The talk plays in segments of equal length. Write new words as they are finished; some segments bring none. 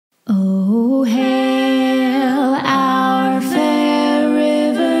Oh, hail our fair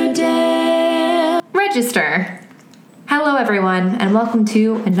Riverdale Register. Hello, everyone, and welcome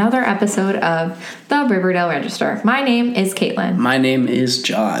to another episode of the Riverdale Register. My name is Kaitlin. My name is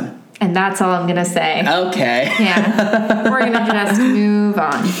John. And that's all I'm going to say. Okay. Yeah. We're going to just move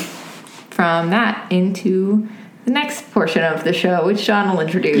on from that into the next portion of the show, which John will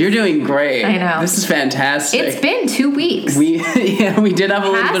introduce. You're doing great. I know. This is fantastic. It's been 2 weeks. We did have a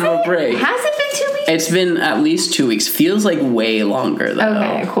little bit of a break. Has it been 2 weeks? It's been at least 2 weeks. Feels like way longer, though.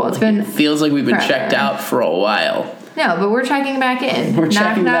 Okay, cool. Feels like we've been forever. checked out for a while. No, but we're checking back in. We're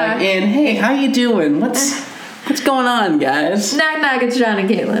checking back in. Hey, how you doing? What's going on, guys? Knock, knock, it's John and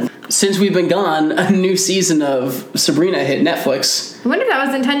Kaitlin. Since we've been gone, a new season of Sabrina hit Netflix. I wonder if that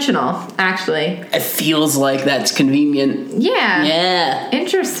was intentional, actually. It feels like that's convenient. Yeah. Yeah.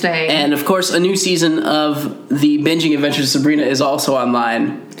 Interesting. And, of course, a new season of The Binging Adventures of Sabrina is also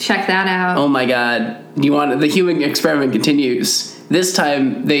online. Check that out. Oh, my God. The human experiment continues. This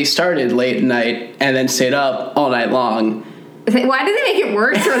time, they started late at night and then stayed up all night long. Why did they make it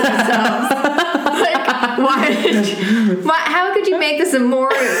worse for themselves? How could you make this a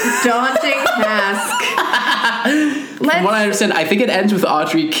more daunting task? From what I understand, I think it ends with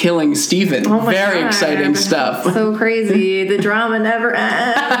Audrey killing Steven. Oh my Very God. exciting stuff. So crazy. The drama never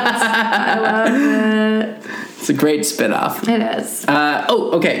ends. I love it. It's a great spinoff. It is.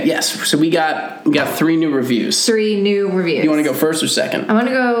 Okay, yes. So we got 3 new reviews. 3 new reviews. You want to go first or second? I want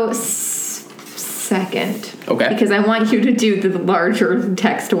to go second. Okay. Because I want you to do the larger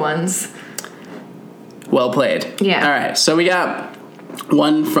text ones. Well played. Yeah. All right. So we got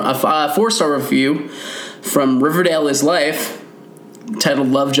one from a 4-star review from Riverdale is Life, titled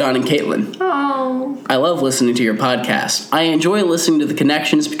Love, John and Kaitlin. Oh. I love listening to your podcast. I enjoy listening to the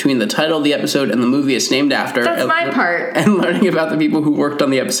connections between the title of the episode and the movie it's named after. That's my part. And learning about the people who worked on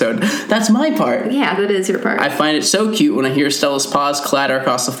the episode. That's my part. Yeah, that is your part. I find it so cute when I hear Stella's paws clatter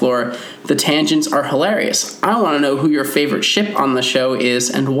across the floor. The tangents are hilarious. I want to know who your favorite ship on the show is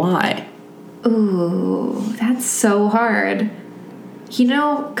and why. Ooh, that's so hard. You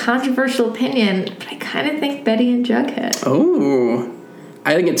know, controversial opinion, but I kind of think Betty and Jughead. Oh,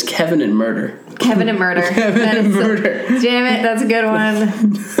 I think it's Kevin and Murder. Kevin and Murder. Kevin and Murder. Damn it, that's a good one.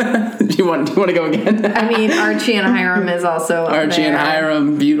 Do you want to go again? I mean, Archie and Hiram is also Archie and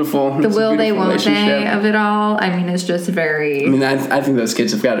Hiram, beautiful. The will they, won't they of it all. I mean, it's just very... I mean, I think those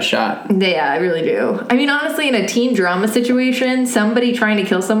kids have got a shot. Yeah, I really do. I mean, honestly, in a teen drama situation, somebody trying to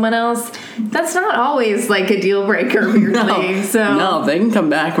kill someone else, that's not always like a deal breaker, weirdly. No, they can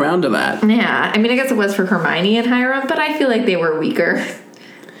come back around to that. Yeah, I mean, I guess it was for Hermione and Hiram, but I feel like they were weaker.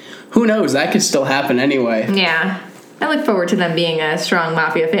 Who knows? That could still happen anyway. Yeah. I look forward to them being a strong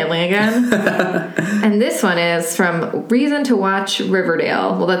mafia family again. And this one is from Reason to Watch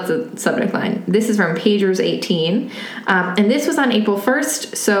Riverdale. Well, that's the subject line. This is from Pagers 18. And this was on April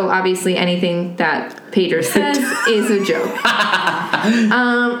 1st, so obviously anything that Pagers says is a joke.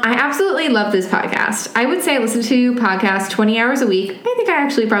 I absolutely love this podcast. I would say I listen to podcasts 20 hours a week. I think I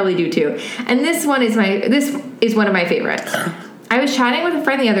actually probably do too. And this is one of my favorites. I was chatting with a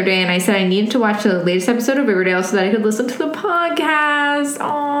friend the other day, and I said I needed to watch the latest episode of Riverdale so that I could listen to the podcast.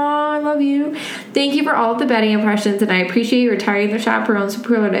 Aw, I love you. Thank you for all of the Betty impressions, and I appreciate you retiring the chaperone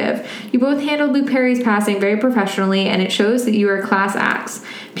superlative. You both handled Luke Perry's passing very professionally, and it shows that you are class acts.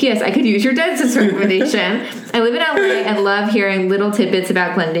 P.S. I could use your dentist recommendation. I live in L.A. and love hearing little tidbits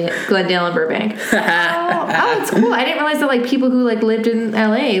about Glendale and Burbank. Oh, it's cool. I didn't realize that people who lived in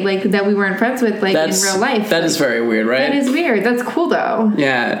L.A. that we weren't friends with in real life. That is very weird, right? That is weird. That's cool though.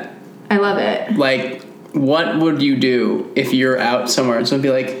 Yeah. I love it. What would you do if you're out somewhere and someone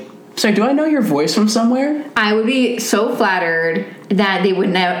would be like, sorry, do I know your voice from somewhere? I would be so flattered that they would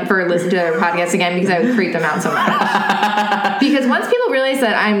never listen to their podcast again because I would freak them out so much. Because once people realize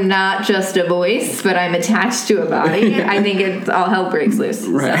that I'm not just a voice, but I'm attached to a body, I think all hell breaks loose.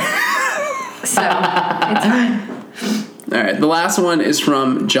 Right. So it's fine. All right, the last one is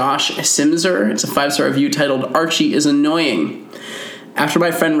from Josh Simzer. It's a 5-star review titled Archie is Annoying. After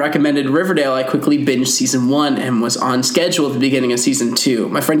my friend recommended Riverdale, I quickly binged season 1 and was on schedule at the beginning of season 2.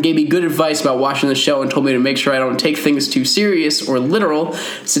 My friend gave me good advice about watching the show and told me to make sure I don't take things too serious or literal,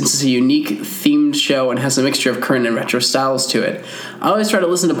 since it's a unique themed show and has a mixture of current and retro styles to it. I always try to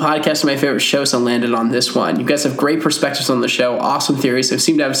listen to podcasts of my favorite shows, so I landed on this one. You guys have great perspectives on the show, awesome theories, so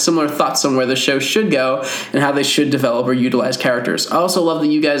seem to have similar thoughts on where the show should go and how they should develop or utilize characters. I also love that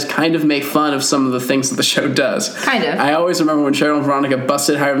you guys kind of make fun of some of the things that the show does. Kind of. I always remember when Cheryl and Veronica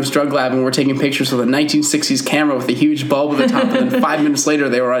busted Hiram's drug lab and were taking pictures with a 1960s camera with a huge bulb at the top, and then 5 minutes later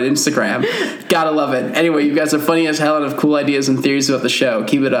they were on Instagram. Gotta love it. Anyway, you guys are funny as hell and have cool ideas and theories about the show.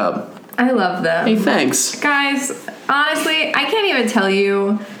 Keep it up. I love them. Hey, thanks. Guys, honestly, I can't even tell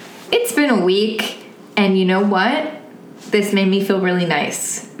you. It's been a week, and you know what? This made me feel really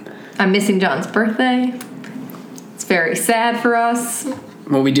nice. I'm missing John's birthday. It's very sad for us.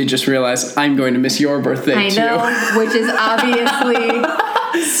 Well, we did just realize I'm going to miss your birthday, too. I know, which is obviously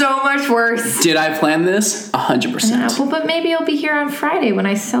so much worse. Did I plan this? 100%. Well, but maybe I'll be here on Friday when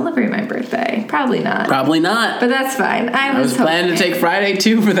I celebrate my birthday. Probably not. Probably not. But that's fine. I was planning to take Friday,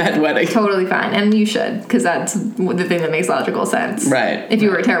 too, for that wedding. Totally fine. And you should, because that's the thing that makes logical sense. Right. If you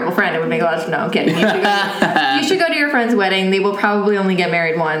were a terrible friend, it would make a lot of... No, I'm kidding. You should go to your friend's wedding. They will probably only get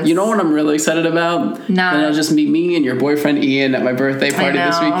married once. You know what I'm really excited about? Nah. And it'll just meet me and your boyfriend Ian at my birthday party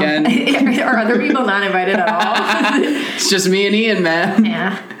this weekend. Are other people not invited at all? It's just me and Ian, man. Yeah.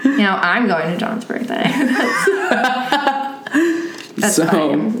 You know, I'm going to John's birthday. That's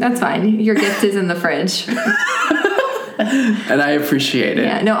fine. That's fine. Your gift is in the fridge. And I appreciate it.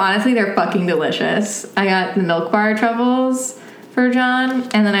 Yeah. No, honestly, they're fucking delicious. I got the milk bar truffles for John,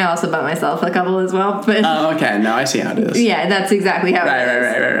 and then I also bought myself a couple as well. But oh, okay. No, I see how it is. Yeah, that's exactly how it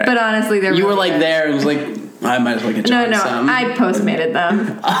is. Right. But honestly, they're You really were like good. there and was like, I might as well get John some. I Postmated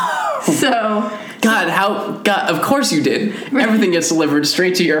them. So... God, of course you did. Everything gets delivered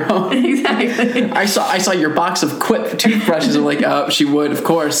straight to your home. Exactly. I saw your box of Quip toothbrushes. I'm like, oh, she would, of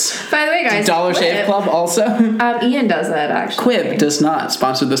course. By the way, guys, Dollar Shave Club also. Ian does that actually. Quip does not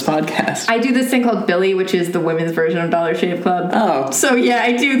sponsor this podcast. I do this thing called Billy, which is the women's version of Dollar Shave Club. Oh, so yeah,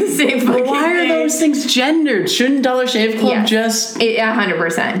 I do the same fucking why are those things gendered? Shouldn't Dollar Shave Club just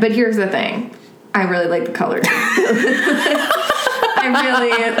 100%? But here's the thing, I really like the colors. I really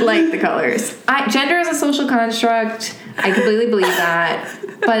like the colors. Gender is a social construct. I completely believe that.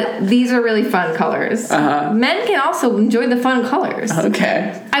 But these are really fun colors. Men can also enjoy the fun colors.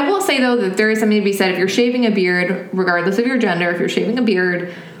 Okay. I will say, though, that there is something to be said. If you're shaving a beard, regardless of your gender, if you're shaving a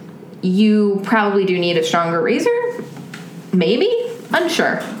beard, you probably do need a stronger razor. Maybe?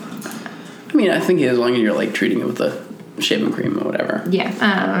 Unsure. I mean, I think as long as you're, like, treating it with a shaving cream or whatever. Yeah.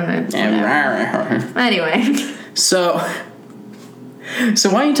 Anyway. So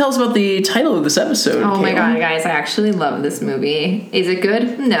why don't you tell us about the title of this episode, Oh, Kaitlin? my God, guys. I actually love this movie. Is it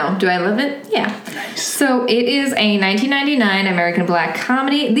good? No. Do I love it? Yeah. Nice. So it is a 1999 American black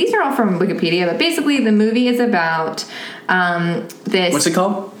comedy. These are all from Wikipedia, but basically the movie is about this... What's it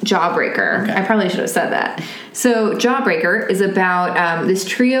called? Jawbreaker. Okay. I probably should have said that. So Jawbreaker is about this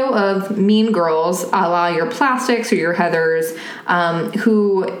trio of mean girls, a la your Plastics or your Heathers,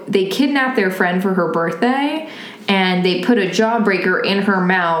 who they kidnap their friend for her birthday, and they put a jawbreaker in her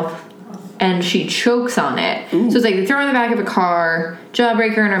mouth, and she chokes on it. Ooh. So it's like they throw her in the back of a car,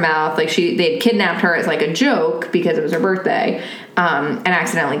 jawbreaker in her mouth, like they'd kidnapped her as like a joke because it was her birthday, and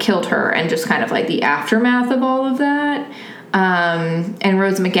accidentally killed her, and just kind of like the aftermath of all of that. And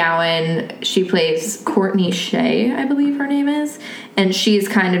Rose McGowan, she plays Courtney Shea, I believe her name is, and she's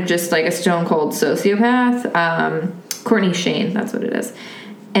kind of just like a stone cold sociopath. Courtney Shane, that's what it is.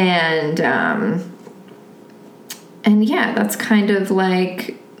 And yeah, that's kind of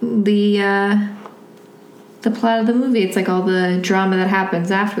like the plot of the movie. It's like all the drama that happens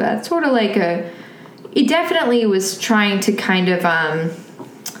after that. It's sort of like it definitely was trying to kind of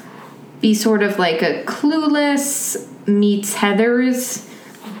be sort of like a Clueless meets Heathers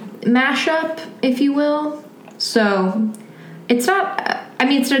mashup, if you will. So it's not, I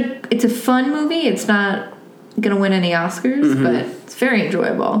mean, it's a fun movie. It's not gonna win any Oscars, but it's very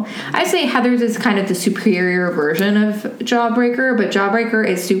enjoyable. I say Heathers is kind of the superior version of Jawbreaker, but Jawbreaker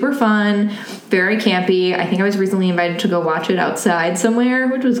is super fun, very campy. I think I was recently invited to go watch it outside somewhere,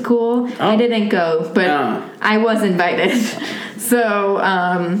 which was cool. I didn't go, but I was invited. So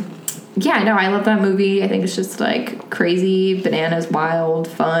yeah, no, I love that movie. I think it's just like crazy, bananas, wild,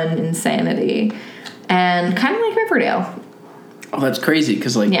 fun, insanity, and kind of like Riverdale. Oh, that's crazy,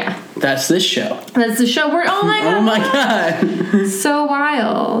 because, like, yeah, that's this show. That's the show where, oh my God. Oh my God. So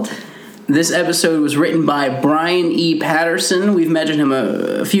wild. This episode was written by Brian E. Patterson. We've mentioned him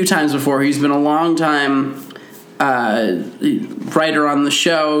a few times before. He's been a long time writer on the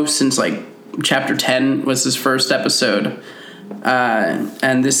show since, like, Chapter 10 was his first episode.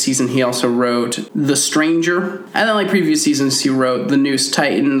 And this season he also wrote The Stranger. And then, like, previous seasons he wrote The Noose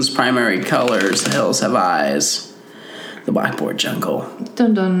Titans, Primary Colors, The Hills Have Eyes, The Blackboard Jungle.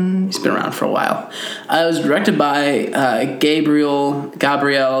 Dun dun. He's been around for a while. It was directed by Gabriel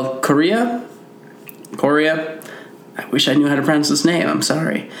Correa. I wish I knew how to pronounce his name. I'm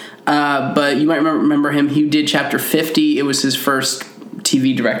sorry. But you might remember him. He did Chapter 50. It was his first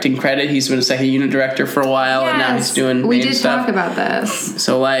TV directing credit. He's been a second unit director for a while, and now he's doing we main did stuff. talk about this.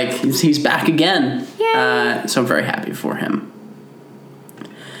 So, like, he's back again. Yay. So I'm very happy for him.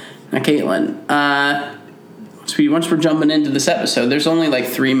 Now, Kaitlin, once we're jumping into this episode, there's only like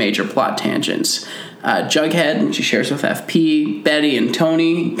 3 major plot tangents. Jughead, she shares with FP. Betty and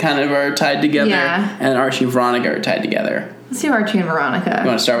Tony kind of are tied together. Yeah. And Archie and Veronica are tied together. Let's do Archie and Veronica. You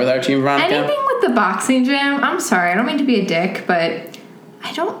want to start with Archie and Veronica? Anything with the boxing gym, I'm sorry, I don't mean to be a dick, but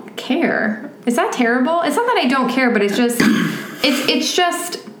I don't care. Is that terrible? It's not that I don't care, but it's just, it's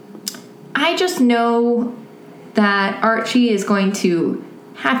just, I just know that Archie is going to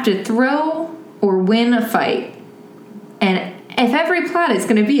have to throw or win a fight. And if every plot is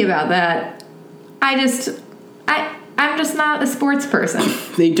going to be about that, I'm just not a sports person.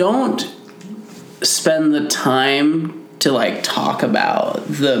 They don't spend the time to like talk about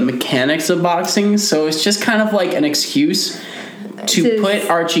the mechanics of boxing, so it's just kind of like an excuse to put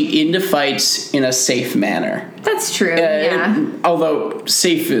Archie into fights in a safe manner. That's true, yeah. Although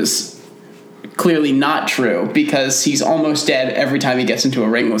safe is clearly not true, because he's almost dead every time he gets into a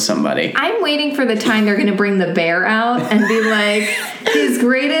ring with somebody. I'm waiting for the time they're going to bring the bear out and be like, his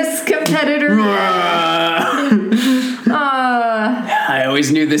greatest competitor I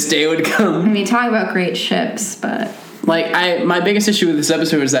always knew this day would come. I mean, talk about great ships, but... Like, my biggest issue with this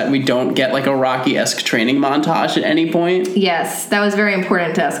episode is that we don't get, like, a Rocky-esque training montage at any point. Yes, that was very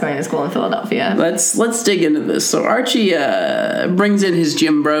important to us going to school in Philadelphia. Let's dig into this. So Archie brings in his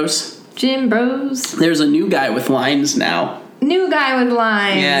gym bros. Gym bros. There's a new guy with lines now. New guy with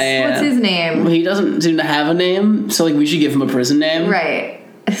lines. Yeah. What's his name? Well, he doesn't seem to have a name, so, like, we should give him a prison name. Right.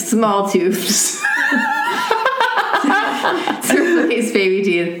 Small tooth. To replace baby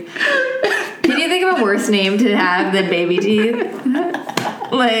teeth. Can you think of a worse name to have than baby teeth?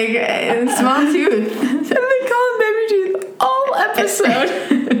 Like, small tooth. And they call him baby teeth all episode.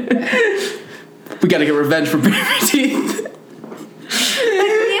 We gotta get revenge for baby teeth. Like,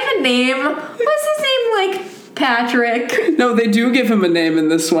 do he have a name? What's his name? Like, Patrick? No, they do give him a name in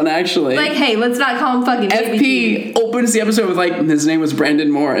this one, actually. Like, hey, let's not call him fucking baby teeth. FP opens the episode with, like, his name was Brandon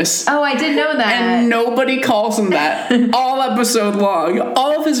Morris. Oh, I did know that. And nobody calls him that all episode long.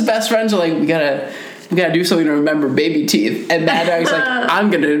 All of his best friends are like, we gotta do something to remember baby teeth. And Mad Dog's like, I'm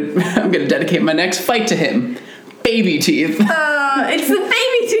gonna dedicate my next fight to him. Baby teeth. It's the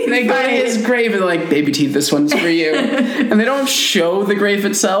baby teeth. They go to his grave and like, baby teeth, this one's for you. And they don't show the grave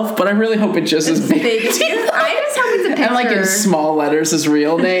itself, but I really hope it just is baby teeth. I just hope it's a picture. And like in small letters, his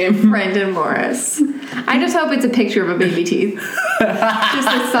real name. Brendan Morris. I just hope it's a picture of a baby teeth. Just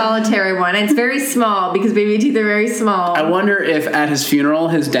a solitary one. And it's very small because baby teeth are very small. I wonder if at his funeral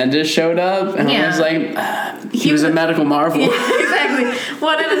his dentist showed up and I was like, he was a medical marvel. Yeah, exactly.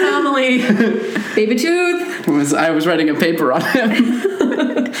 What an anomaly. Baby tooth. I was writing a paper on him.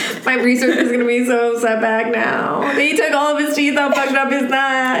 My research is going to be so set back now. He took all of his teeth. How fucked up is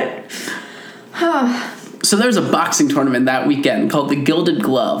that? So there's a boxing tournament that weekend called the Gilded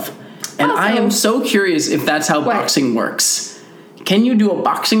Glove. And I am so curious if that's how boxing works. Can you do a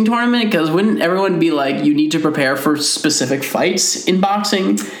boxing tournament? Because wouldn't everyone be like, you need to prepare for specific fights in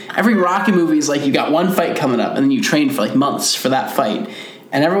boxing? Every Rocky movie is like, you got one fight coming up, and then you train for like months for that fight.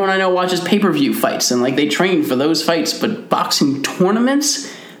 And everyone I know watches pay-per-view fights, and like they train for those fights. But boxing tournaments,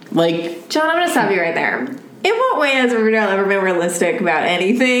 like... John, I'm going to stop you right there. In what way has Riverdale ever been realistic about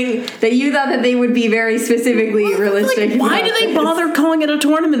anything that you thought that they would be very specifically realistic? Like, why do they bother calling it a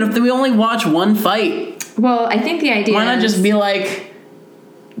tournament if we only watch one fight? Well, I think the idea Why not just be like,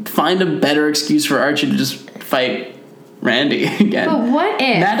 find a better excuse for Archie to just fight Randy again? But what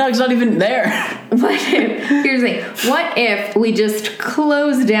if... Mad Dog's not even there. What if... Here's the thing. What if we just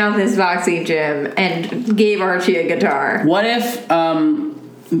closed down this boxing gym and gave Archie a guitar? What if,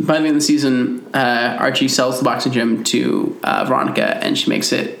 by the end of the season, Archie sells the boxing gym to Veronica, and she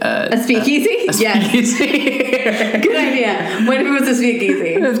makes it a speakeasy? Yes. Good idea. What if it was a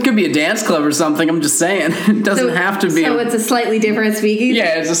speakeasy? It could be a dance club or something. I'm just saying. It doesn't have to be. So it's a slightly different speakeasy?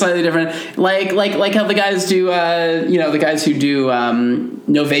 Yeah, it's a slightly different. Like how the guys do, the guys who do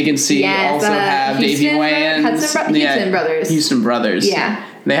No Vacancy also have Davey Wayans. Houston Brothers. Houston Brothers. Yeah.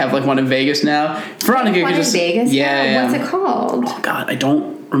 They have like one in Vegas now. Veronica could just... Vegas? Yeah. What's it called? Oh, God, I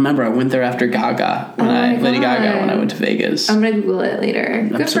don't remember. I went there after Gaga. Lady Gaga when I went to Vegas. I'm going to Google it later.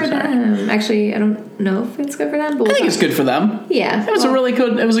 Good for them. Actually, I don't know if it's good for them. But I think it's good for them. Yeah. It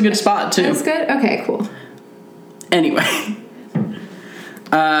was a good spot, too. That's good? Okay, cool. Anyway.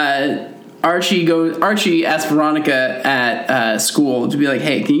 Archie asked Veronica at school to be like,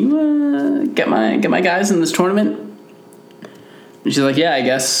 hey, can you get my guys in this tournament? And she's like, yeah, I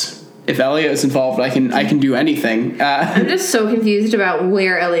guess if Elio's involved, I can do anything. I'm just so confused about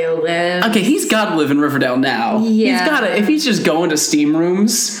where Elio lives. Okay, he's got to live in Riverdale now. Yeah. He's got to, if he's just going to steam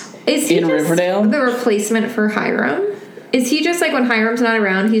rooms in Riverdale. The replacement for Hiram? Is he just like when Hiram's not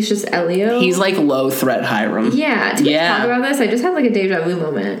around, he's just Elio? He's like low threat Hiram. Yeah. Did we talk about this? I just had like a deja vu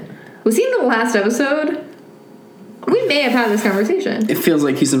moment. Was he in the last episode? We may have had this conversation. It feels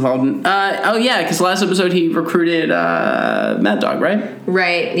like he's involved in... because last episode he recruited Mad Dog, right?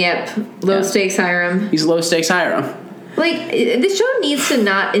 Right, yep. Low stakes Hiram. He's low stakes Hiram. Like, this show needs to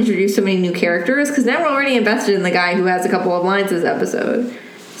not introduce so many new characters, because now we're already invested in the guy who has a couple of lines this episode.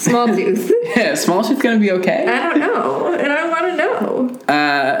 Small Tooth. Yeah, Small Tooth gonna be okay? I don't know, and I want to know.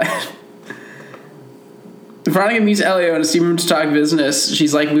 Veronica meets Elio in a steam room to talk business.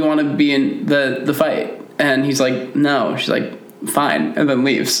 She's like, we want to be in the fight. And he's like, no. She's like, fine. And then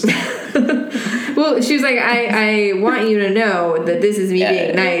leaves. Well, she was like, I want you to know that this is me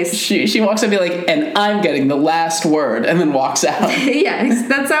being nice. She walks up and be like, and I'm getting the last word, and then walks out. Yes,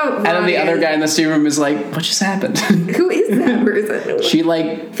 that's how. And then the other guy in the steam room is like, what just happened? Who is that person? She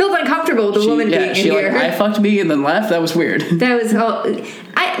like felt uncomfortable with the woman being in here. I fucked me and then left. That was weird. That was all.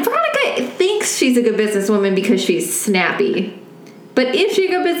 Veronica thinks she's a good businesswoman because she's snappy. But if she's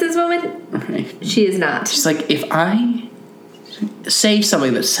a good businesswoman, she is not. She's like, if I say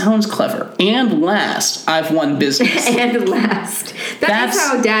something that sounds clever and last, I've won business. And last. That's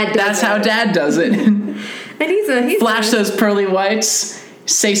how Dad does it. That's how Dad does it. And he's flash those pearly whites,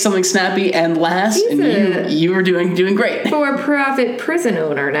 say something snappy and last, and you were doing great. For-profit prison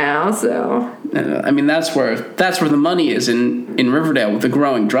owner now, so. I mean, that's where the money is in Riverdale with the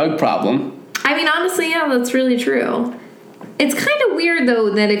growing drug problem. I mean, honestly, yeah, that's really true. It's kind of weird,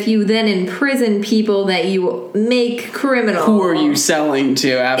 though, that if you then imprison people that you make criminal... Who are you selling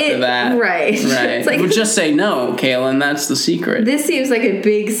to after that? Right. Right. Like, just say no, Kaitlin. That's the secret. This seems like a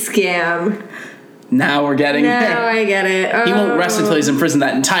big scam. Now we're getting there. Now I get it. He won't rest until he's imprisoned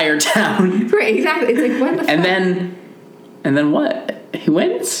that entire town. Right, exactly. It's like, what the fuck? And then what? He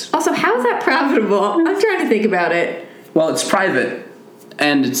wins? Also, how is that profitable? I'm trying to think about it. Well, it's private.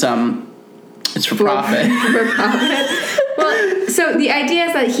 And it's for profit. For profit. Well, so the idea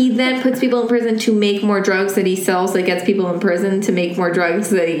is that he then puts people in prison to make more drugs that he sells, that gets people in prison to make more drugs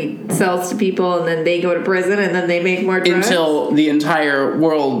that he sells to people, and then they go to prison, and then they make more drugs. Until the entire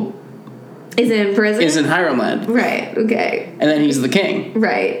world is in prison? Is in Hiram Land. Right, okay. And then he's the king.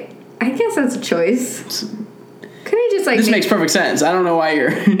 Right. I guess that's a choice. Couldn't he just This makes perfect sense. I don't know why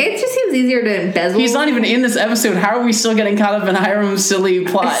you're... It just seems easier to embezzle. He's not even in this episode. How are we still getting caught up in Hiram's silly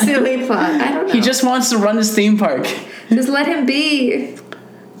plot? Silly plot. I don't know. He just wants to run his theme park. Just let him be.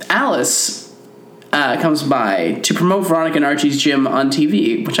 Alice comes by to promote Veronica and Archie's gym on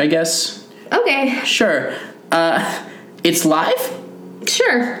TV, which I guess... Okay. Sure. It's live?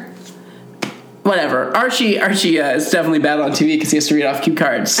 Sure. Whatever. Archie is definitely bad on TV because he has to read off cue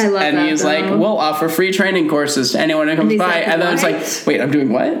cards. I love that. And he's like, we'll offer free training courses to anyone who comes by. And then it's like, wait, I'm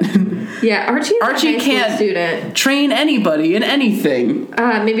doing what? Yeah, Archie can't student. Train anybody in anything.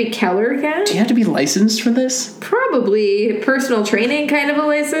 Maybe Keller can? Do you have to be licensed for this? Probably. Personal training kind of a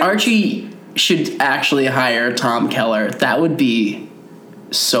license? Archie should actually hire Tom Keller. That would be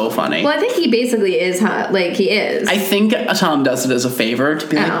so funny. Well, I think he basically is hot. Like, he is. I think Tom does it as a favor to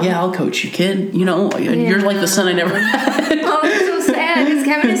be like, yeah, I'll coach you, kid. You know, you're like the son I never had. Oh, it's so sad because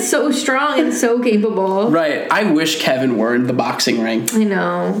Kevin is so strong and so capable. Right. I wish Kevin were in the boxing ring. I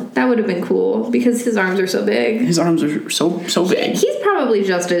know. That would have been cool because his arms are so big. His arms are so big. He's probably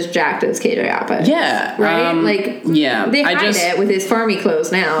just as jacked as KJ Apa. Yeah. Right? Yeah. They hide it with his farmy clothes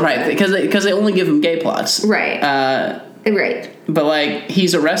now. Right. Because they only give him gay plots. Right. Right. But, like,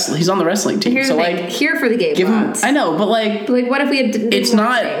 he's a wrestler. He's on the wrestling team. Here's so, the like... thing. Here for the gay plots. I know, but, like... But, like, what if we had... It's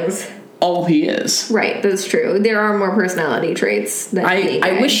not all he is. Right, that's true. There are more personality traits than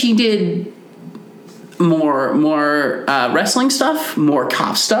I wish he did more wrestling stuff, more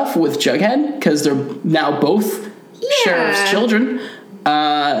cop stuff with Jughead, because they're now both sheriff's children.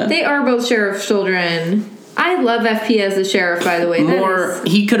 They are both sheriff's children. I love FP as the sheriff, by the way.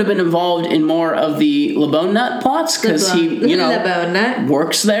 He could have been involved in more of the LeBone Nut plots because he,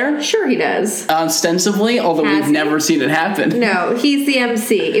 works there. Sure, he does. Ostensibly, although we've never seen it happen. No, he's the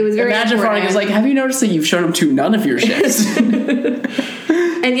MC. It was very Imagine Veronica's like, have you noticed that you've shown him to none of your shifts?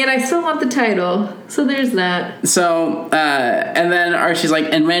 And yet I still want the title. So there's that. So, and then Archie's like,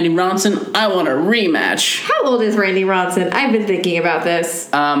 and Randy Ronson, I want a rematch. How old is Randy Ronson? I've been thinking about this.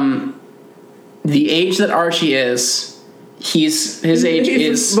 The age that Archie is, his age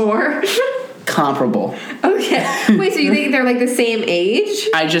is more. comparable. Okay. Wait, so you think they're like the same age?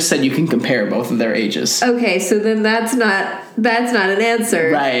 I just said you can compare both of their ages. Okay, so then that's not an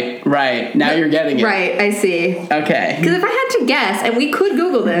answer. Right. Now you're getting it. Right, I see. Okay. Because if I had to guess, and we could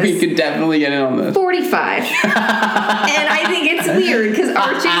Google this. We could definitely get in on this. 45. And I think it's weird because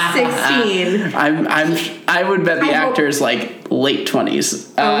Archie's 16. I would bet the actor's like late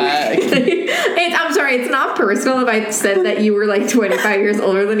 20s. I'm sorry, it's not personal if I said that you were like 25 years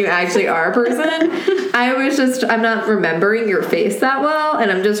older than you actually are a person. I'm not remembering your face that well, and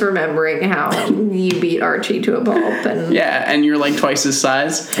I'm just remembering how you beat Archie to a pulp. And yeah, and you're like twice his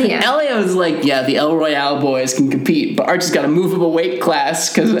size. Yeah. Elio's like, yeah, the El Royale boys can compete, but Archie's got to move up a weight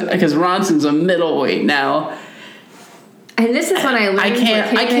class because Ronson's a middleweight now. And this is when I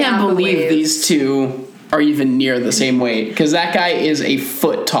can't believe these two are even near the same weight, because that guy is a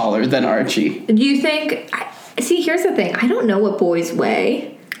foot taller than Archie. Do you think... See, here's the thing. I don't know what boys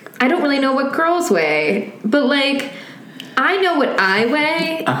weigh. I don't really know what girls weigh. But, like, I know what I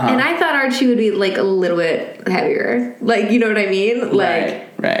weigh, and I thought Archie would be, like, a little bit heavier. Like, you know what I mean? Like,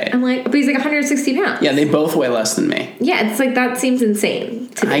 right. I'm like, but he's like 160 pounds. Yeah, they both weigh less than me. Yeah, it's like, that seems insane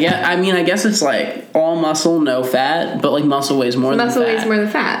to me. I guess it's like all muscle, no fat, but, like, muscle weighs more than fat. Muscle weighs more than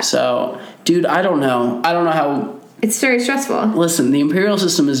fat. So... Dude, I don't know how... It's very stressful. Listen, the imperial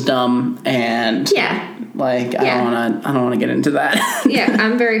system is dumb, and... Yeah. Like, I don't want to get into that. Yeah,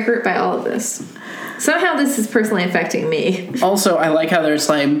 I'm very hurt by all of this. Somehow this is personally affecting me. Also, I like how there's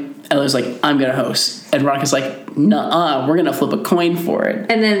like... Ella's like, I'm going to host. And Veronica's like, nuh-uh, we're going to flip a coin for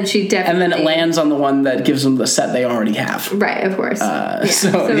it. And then she definitely... And then it lands on the one that gives them the set they already have. Right, of course.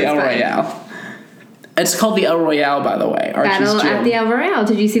 So the El Royale. It's called the El Royale, by the way. Battle at the El Royale.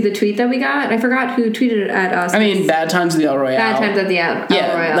 Did you see the tweet that we got? I forgot who tweeted it at us. I mean, Bad Times at the El Royale. Bad Times at the El Royale.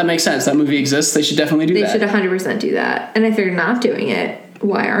 Yeah, that makes sense. That movie exists. They should definitely do that. They should 100% do that. And if they're not doing it,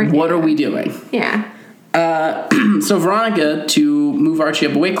 why aren't they? What are we doing? Yeah. So Veronica, to move Archie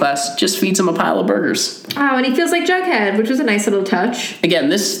up a weight class, just feeds him a pile of burgers. Oh, and he feels like Jughead, which was a nice little touch. Again,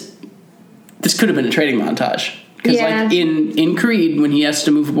 this could have been a training montage. Because like in Creed, when he has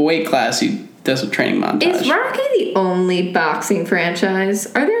to move up a weight class, he does a training montage. Is Rocky the only boxing franchise?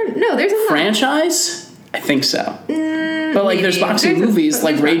 Are there... No, there's a franchise? I think so. But like, there's boxing movies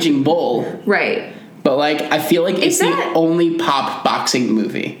like Raging Bull. Right. But like, I feel like it's the only pop boxing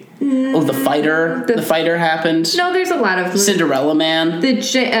movie. Oh, The Fighter. The Fighter happened. No, there's a lot of movies. Cinderella Man. The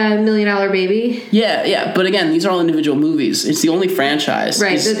 $1 Million Baby. Yeah. But again, these are all individual movies. It's the only franchise.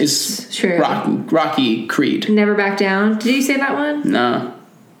 Right, that's true. Rocky, Creed. Never Back Down. Did you say that one? No.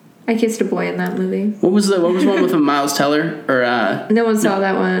 I kissed a boy in that movie. What was one with Miles Teller or no one saw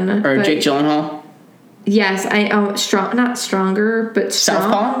that one. Or Jake Gyllenhaal? Yes, not Stronger, but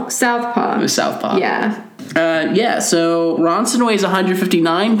Southpaw? Southpaw. It was Southpaw. Yeah. So Ronson weighs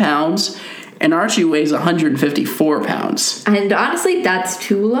 159 pounds and Archie weighs 154 pounds. And honestly, that's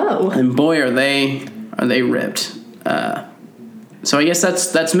too low. And boy, are they ripped. So I guess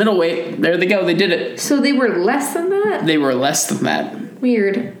that's middleweight. There they go. They did it. So they were less than that? They were less than that.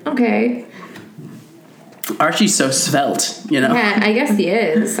 Weird. Okay. Archie's so svelte, you know? Yeah, I guess he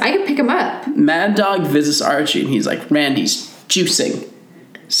is. I could pick him up. Mad Dog visits Archie, and he's like, Randy's juicing.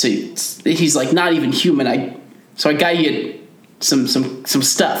 So he's like, not even human. I got you some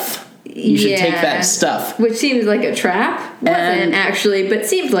stuff. You should take that stuff. Which seems like a trap. Wasn't actually, but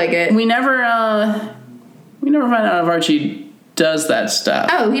seems like it. We never find out if Archie does that stuff.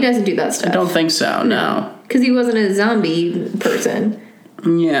 Oh, he doesn't do that stuff. I don't think so, no. Because he wasn't a zombie person.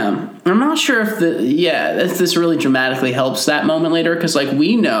 Yeah. I'm not sure if this really dramatically helps that moment later, because, like,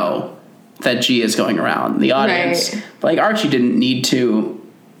 we know that G is going around the audience. Right. But, like, Archie didn't need to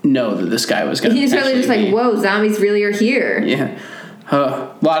know that this guy was going to He's really just like, whoa, zombies really are here. Yeah.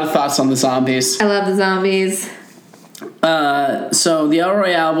 A lot of thoughts on the zombies. I love the zombies. So the El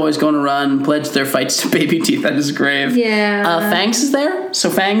Royale boys going to run, pledge their fights to Baby Teeth at his grave. Yeah. Fangs is there.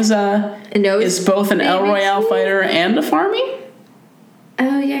 So Fangs is both an El Royale fighter and a farmie.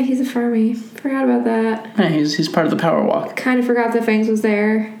 Oh yeah, he's a farmie. Forgot about that. Yeah, he's part of the Power Walk. Kind of forgot that Fangs was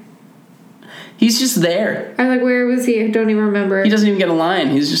there. He's just there. I'm like, where was he? I don't even remember. He doesn't even get a line.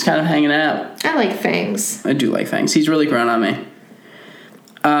 He's just kind of hanging out. I like Fangs. I do like Fangs. He's really grown on me.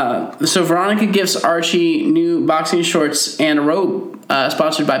 So Veronica gives Archie new boxing shorts and a robe,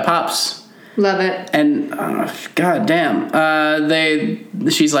 sponsored by Pops. Love it. And god damn,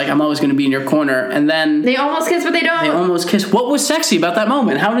 she's like, I'm always going to be in your corner. And then they almost kiss, but they don't. They almost kiss. What was sexy about that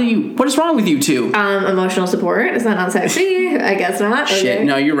moment? What is wrong with you two? Emotional support. Is that not sexy? I guess not. Shit. Okay.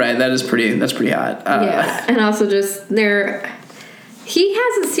 No, you're right. That's pretty hot. Yeah, and also just he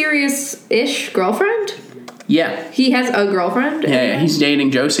has a serious-ish girlfriend. Yeah. He has a girlfriend? Yeah, he's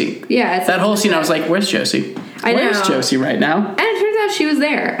dating Josie. Yeah. It's that whole scene, I was like, where's Josie? Where's Josie right now? And it turns out she was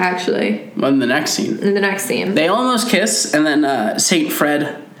there, actually. Well, in the next scene. They almost kiss, and then Saint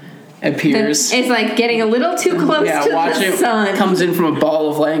Fred appears. It's like getting a little too close to the sun. Comes in from a ball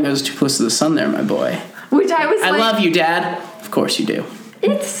of light and goes, too close to the sun there, my boy. Which I was I love you, Dad. Of course you do.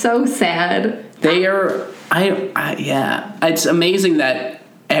 It's so sad. They are... yeah. It's amazing that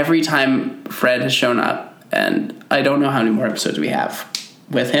every time Fred has shown up, and I don't know how many more episodes we have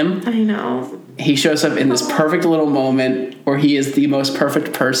with him. I know. He shows up in this perfect little moment where he is the most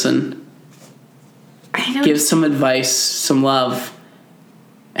perfect person. I know. Gives some advice, some love.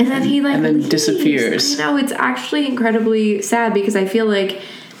 And then he leaves. Disappears. I know, it's actually incredibly sad because I feel like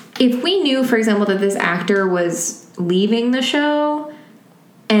if we knew, for example, that this actor was leaving the show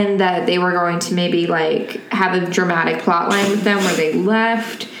and that they were going to maybe have a dramatic plot line with them where they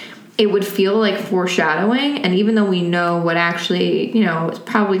left, it would feel like foreshadowing. And even though we know what actually, is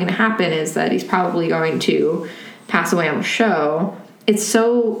probably going to happen is that he's probably going to pass away on the show, it's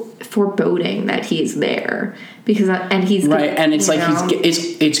so foreboding that he's there because he's right, and it's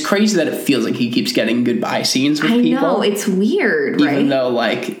it's crazy that it feels like he keeps getting goodbye scenes with people. I know, it's weird, right? Even though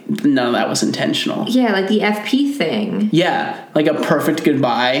none of that was intentional. Yeah, the FP thing. Yeah, a perfect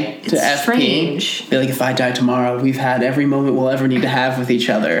goodbye to FP. Strange. Be if I die tomorrow, we've had every moment we'll ever need to have with each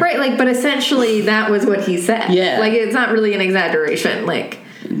other. Right, but essentially that was what he said. Yeah, it's not really an exaggeration.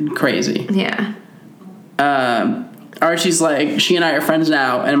 Crazy. Yeah. Archie's she and I are friends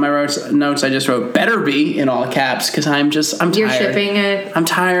now, and in my notes I just wrote "better be" in all caps because I'm tired. You're shipping it. I'm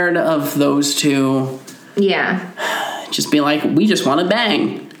tired of those two. Yeah. Just being we just want to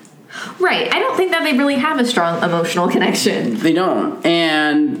bang. Right. I don't think that they really have a strong emotional connection. They don't,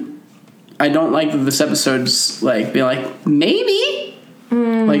 and I don't like that this episode's being maybe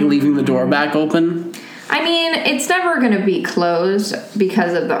leaving the door back open. I mean, it's never going to be closed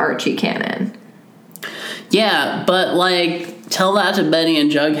because of the Archie canon. Yeah, but tell that to Betty and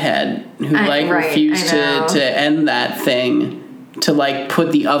Jughead, who refused to end that thing, to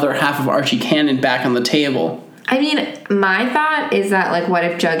put the other half of Archie canon back on the table. I mean, my thought is that what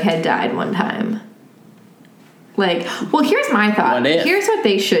if Jughead died one time? Here's my thought. What if? Here's what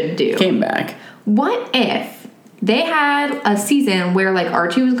they should do. Came back. What if they had a season where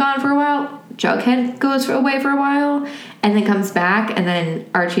Archie was gone for a while, Jughead goes away for a while, and then comes back, and then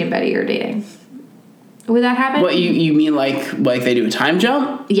Archie and Betty are dating? Would that happen? What, you mean they do a time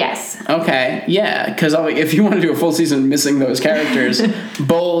jump? Yes. Okay, yeah, because if you want to do a full season missing those characters,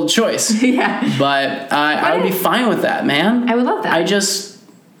 bold choice. Yeah. But I would be fine with that, man. I would love that. I just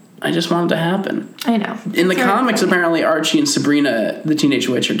want it to happen. I know. In the comics, apparently Archie and Sabrina, the Teenage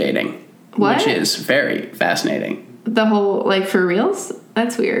Witch, are dating. What? Which is very fascinating. The whole, for reals?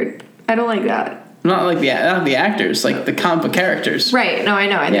 That's weird. I don't like that. Not the actors, the comic book characters. Right, no, I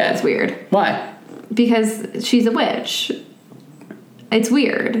know. I think that's weird. Why? Because she's a witch. It's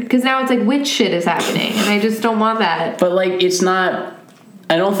weird. Because now it's witch shit is happening. And I just don't want that. But it's not...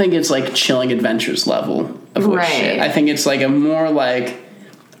 I don't think it's Chilling Adventures level of witch shit. I think it's a more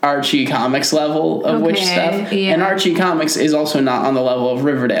Archie Comics level of witch stuff. Yeah. And Archie Comics is also not on the level of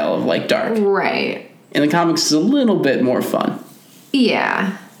Riverdale of dark. Right. In the comics it's a little bit more fun.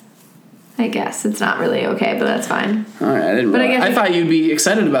 Yeah. I guess it's not really okay, but that's fine. All right, I thought you'd be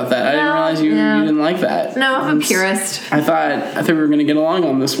excited about that. I didn't realize you didn't like that. No, I'm a purist. I thought we were going to get along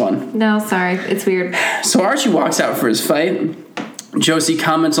on this one. No, sorry, it's weird. So Archie walks out for his fight. Josie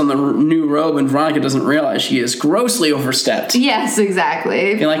comments on the new robe, and Veronica doesn't realize she is grossly overstepped. Yes,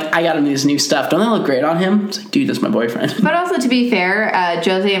 exactly. You're I got him this new stuff. Don't they look great on him? It's dude, that's my boyfriend. But also, to be fair,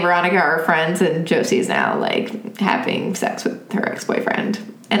 Josie and Veronica are friends, and Josie's now having sex with her ex-boyfriend,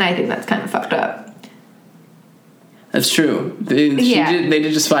 and I think that's kind of fucked up. That's true. They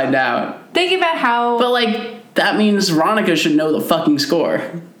did just find out. Think about how... But, that means Veronica should know the fucking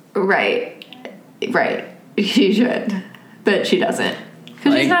score. Right. She should. But she doesn't.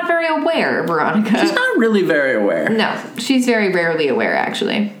 Because she's not very aware, Veronica. She's not really very aware. No, she's very rarely aware,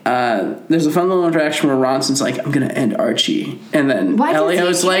 actually. There's a fun little interaction where Ronson's I'm going to end Archie. And then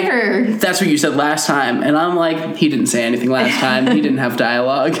Elio's that's what you said last time. And I'm he didn't say anything last time. He didn't have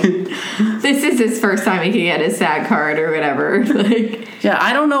dialogue. This is his first time he can get his SAG card or whatever. Yeah,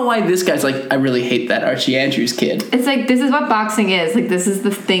 I don't know why this guy's I really hate that Archie Andrews kid. It's this is what boxing is. This is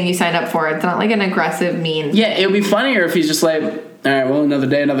the thing you signed up for. It's not an aggressive, mean... Yeah, it would be funnier if he's just all right, well, another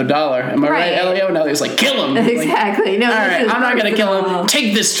day, another dollar. Am I right, Elio? And Elio's like, kill him. Exactly. Like, all right, I'm not going to kill him.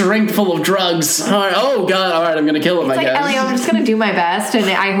 Take this drink full of drugs. All right, oh, God. All right, I'm going to kill him, I guess. Elio, I'm just going to do my best, and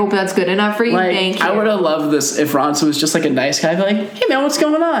I hope that's good enough for you. Like, Thank you. I would have loved this if Ronson was just like a nice guy. I'd be like, hey, man, what's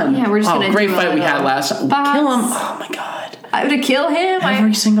going on? Yeah, we're just going to great fight we had last time. Box. Kill him. Oh, my God. I would have killed him.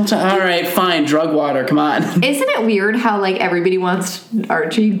 Every single time. All right, fine. Drug water. Come on. Isn't it weird how, like, everybody wants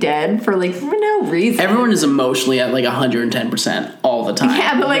Archie dead for no reason? Everyone is emotionally at, like, 110% all the time.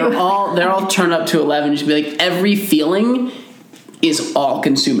 Yeah, but, like... They're all turned up to 11. You should be like, every feeling is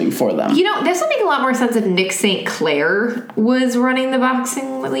all-consuming for them. You know, this would make a lot more sense if Nick St. Clair was running the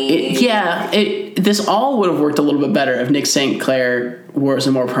boxing league. This all would have worked a little bit better if Nick St. Clair was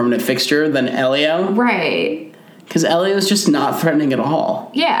a more permanent fixture than Elio. Right. Because Elio's just not threatening at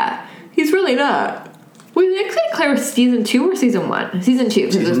all. Yeah, he's really not. Was Nick St. Clair season 2 or season 1? Season 2,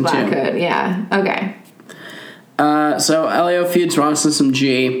 because it was Black Hood. Yeah, okay. So Elio feeds Ronson some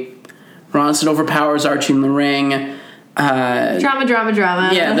G. Ronson overpowers Archie in the ring.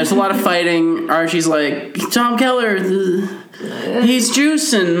 Drama. Yeah, there's a lot of fighting. Archie's like, Tom Keller, he's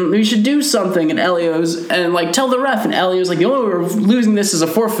juicing. We should do something. And Elio's, and like, tell the ref. And Elio's like, the only way we're losing this is a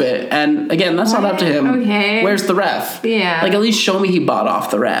forfait. And again, that's not up to him. Okay. Where's the ref? Yeah. Like, at least show me he bought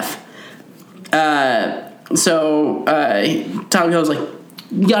off the ref. So Tom Keller's like,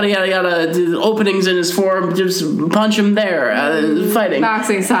 yada, openings in his form, just punch him there, fighting.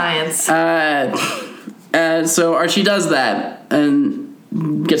 Boxing science. So Archie does that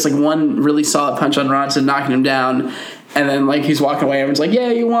and gets like one really solid punch on Ronson, knocking him down, and then like he's walking away, everyone's like, yeah,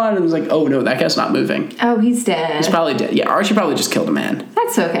 you won, and he's like, oh no, that guy's not moving. Oh, he's dead. He's probably dead. Yeah, Archie probably just killed a man.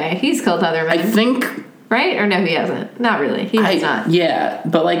 That's okay. He's killed other men. I think... Right? Or no, he hasn't. Not really. He has not. Yeah,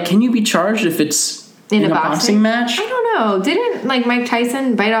 but like, can you be charged if it's in a boxing match? I don't know. Didn't like Mike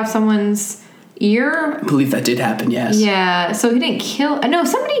Tyson bite off someone's ear? I believe that did happen, yes. Yeah, so he didn't kill... No,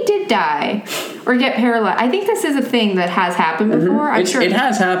 somebody did die or get paralyzed. I think this is a thing that has happened before. I'm sure it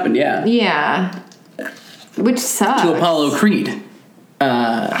has happened, yeah. Yeah. Which sucks. To Apollo Creed.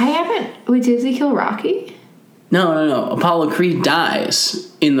 I haven't... Wait, did he kill Rocky? No. Apollo Creed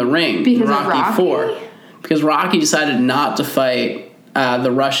dies in the ring. Because Rocky of Rocky? 4. Because Rocky decided not to fight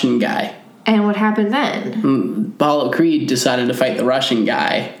the Russian guy. And what happened then? Apollo Creed decided to fight the Russian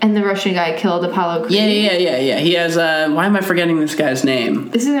guy. And the Russian guy killed Apollo Creed? Yeah. He has, why am I forgetting this guy's name?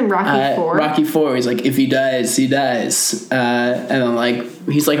 This is in Rocky 4? Rocky 4. He's like, if he dies, he dies. And then, like,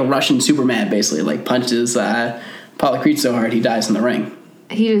 he's like a Russian Superman, basically. Like, punches Apollo Creed so hard he dies in the ring.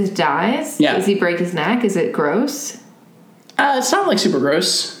 He just dies? Yeah. Does he break his neck? Is it gross? It's not, like, super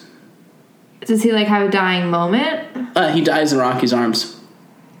gross. Does he, like, have a dying moment? He dies in Rocky's arms.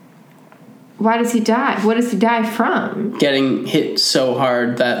 Why does he die? What does he die from? Getting hit so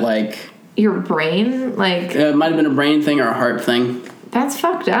hard that, like... Your brain? Like... It might have been a brain thing or a heart thing. That's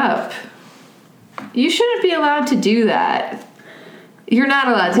fucked up. You shouldn't be allowed to do that. You're not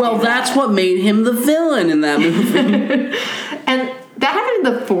allowed to do that. Well, that's what made him the villain in that movie. And that happened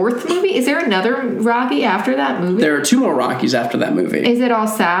in the 4th movie? Is there another Rocky after that movie? There are 2 more Rockies after that movie. Is it all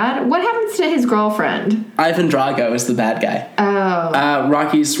sad? What happens to his girlfriend? Ivan Drago is the bad guy. Oh.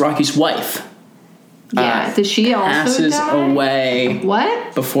 Rocky's wife. Yeah. Does she also passes die? away.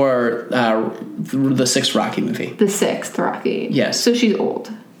 What? Before the 6th Rocky movie. The 6th Rocky. Yes. So she's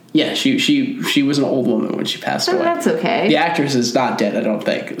old. Yeah, she was an old woman when she passed away. That's okay. The actress is not dead, I don't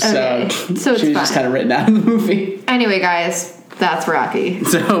think. Okay. So it's she was just kind of written out of the movie. Anyway, guys, that's Rocky.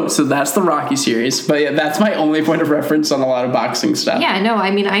 So that's the Rocky series. But yeah, that's my only point of reference on a lot of boxing stuff. Yeah, no,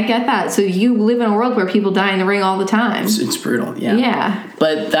 I mean, I get that. So you live in a world where people die in the ring all the time. It's brutal, yeah. Yeah.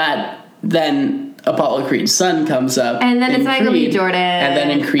 But then Apollo Creed's son comes up. And then it's Michael B. Jordan. And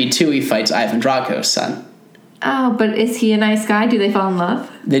then in Creed 2, he fights Ivan Drago's son. Oh, but is he a nice guy? Do they fall in love?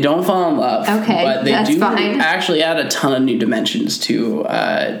 They don't fall in love. Okay, but they that's do fine. actually add a ton of new dimensions to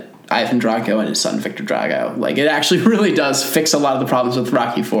Ivan Drago and his son Victor Drago. Like, it actually really does fix a lot of the problems with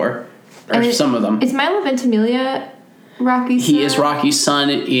Rocky 4. Or some of them. Is Milo Ventimiglia Rocky's son? He is Rocky's son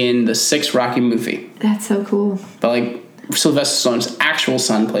in the 6th Rocky movie. That's so cool. But, like, Sylvester Stallone's actual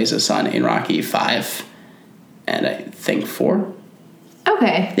son plays his son in Rocky 5 and I think 4.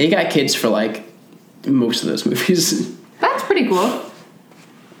 Okay. They got kids for, like, most of those movies. That's pretty cool.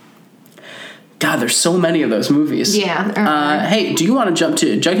 God, there's so many of those movies. Yeah. Hey, do you want to jump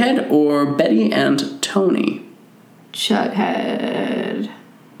to Jughead or Betty and Tony? Jughead.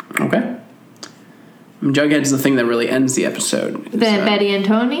 Okay. Jughead's the thing that really ends the episode. Betty and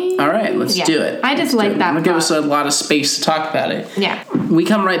Tony? All right, let's do it. I just like that. Give us a lot of space to talk about it. Yeah. We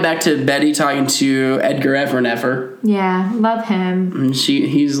come right back to Betty talking to Edgar Evernever. Yeah, love him. And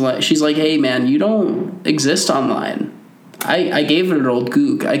she's like, hey man, you don't exist online. I gave it an old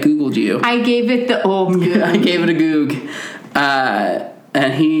goog. I Googled you. I gave it the old goog. I gave it a goog.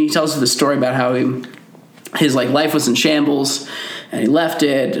 And he tells the story about how his like life was in shambles, and he left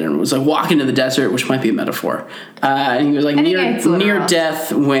it and was like walking to the desert, which might be a metaphor. And he was like near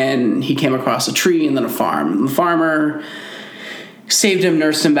death when he came across a tree and then a farm. And the farmer saved him,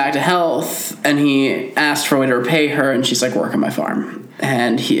 nursed him back to health, and he asked for a way to repay her, and she's like, work on my farm.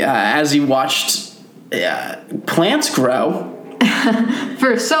 And he, as he watched plants grow,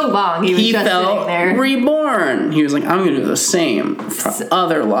 for so long, he just felt sitting there. reborn. He was like, I'm going to do the same for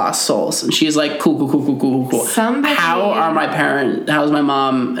other lost souls. And she's like, cool. How's my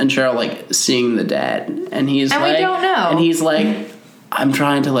mom and Cheryl like seeing the dead? And he's like, we don't know. And he's like, I'm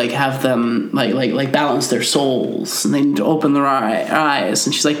trying to like have them like balance their souls, and they need to open their eyes.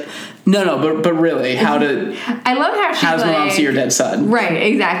 And she's like, no, but really, I love how does my mom see her dead son? Right,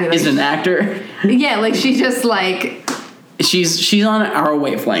 exactly. Is it an actor? Yeah, like she just like. She's on our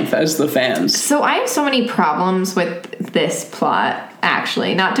wavelength as the fans. So I have so many problems with this plot,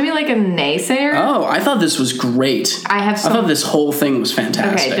 actually. Not to be like a naysayer. Oh, I thought this was great. I thought this whole thing was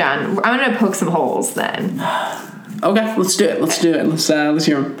fantastic. Okay, John, I'm going to poke some holes then. Okay, let's do it. Let's hear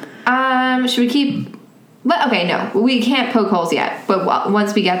them. Should we keep... Okay, no. We can't poke holes yet. But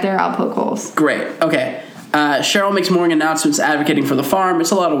once we get there, I'll poke holes. Great. Okay. Cheryl makes morning announcements advocating for the farm.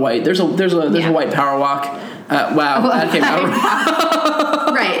 It's a lot of white. There's a white power walk. Wow, that came out.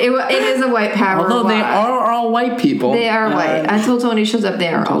 Right, it is a white power walk. Although they are all white people. They are white. Until Tony shows up, they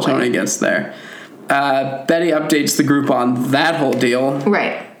are all white. Until Tony gets there. Betty updates the group on that whole deal.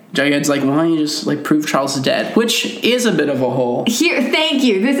 Right. Jughead's like, why don't you just like prove Charles is dead? Which is a bit of a hole. Thank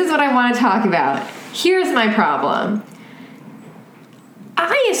you. This is what I want to talk about. Here's my problem.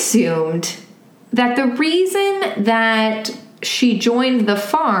 I assumed that the reason that she joined the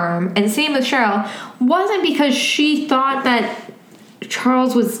farm, and same with Cheryl, wasn't because she thought that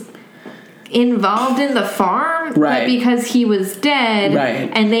Charles was involved in the farm, right? But because he was dead,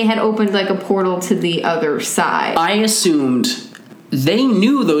 right? And they had opened like a portal to the other side. I assumed they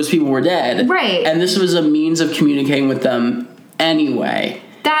knew those people were dead, right? And this was a means of communicating with them anyway.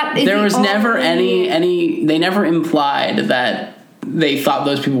 There was never any. They never implied that they thought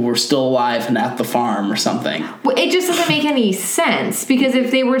those people were still alive and at the farm or something. Well, it just doesn't make any sense, because if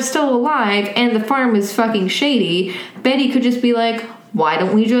they were still alive and the farm was fucking shady, Betty could just be like, why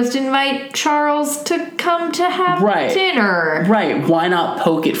don't we just invite Charles to come to have dinner? Right. Why not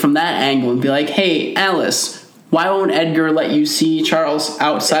poke it from that angle and be like, hey, Alice, why won't Edgar let you see Charles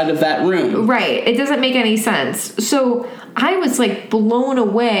outside of that room? Right. It doesn't make any sense. So I was like blown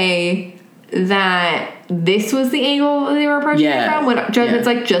away that this was the angle they were approaching it from, when Judgment's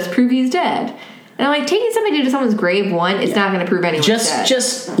like, just prove he's dead. And I'm like, taking somebody to someone's grave, it's not going to prove anyone's dead.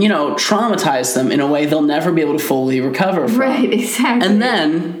 Just, traumatize them in a way they'll never be able to fully recover from. Right, exactly. And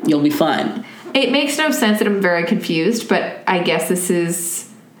then you'll be fine. It makes no sense, that I'm very confused, but I guess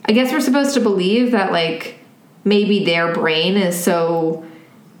we're supposed to believe that, like, maybe their brain is so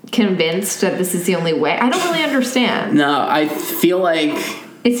convinced that this is the only way. I don't really understand. No, I feel like...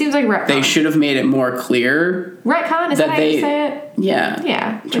 It seems like retcon. They should have made it more clear. Retcon? Is that how you say it? Yeah.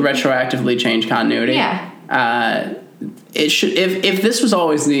 Yeah. To retroactively change continuity. Yeah. It should. If this was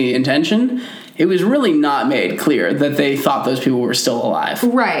always the intention, it was really not made clear that they thought those people were still alive.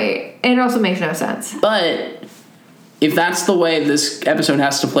 Right. It also makes no sense. But if that's the way this episode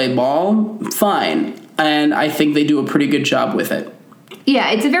has to play ball, fine. And I think they do a pretty good job with it. Yeah,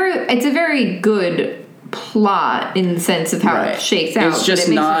 it's a very good plot in the sense of how it shakes out. It's just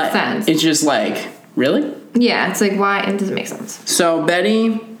no sense. It's just like, really? Yeah, it's like, why? It doesn't make sense. So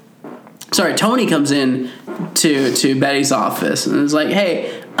Tony comes in to Betty's office and is like,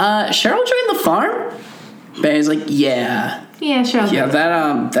 hey, Cheryl joined the farm? Betty's like, yeah. Yeah, Cheryl. Yeah,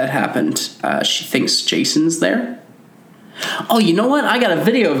 that happened. She thinks Jason's there. Oh, you know what? I got a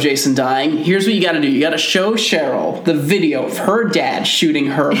video of Jason dying. Here's what you got to do. You got to show Cheryl the video of her dad shooting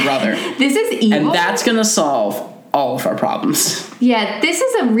her brother. This is evil. And that's going to solve all of our problems. Yeah, this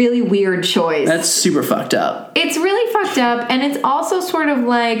is a really weird choice. That's super fucked up. It's really fucked up, and it's also sort of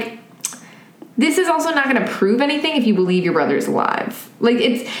like, this is also not going to prove anything if you believe your brother's alive. Like,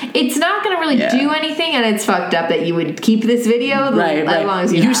 it's not going to really do anything, and it's fucked up that you would keep this video as long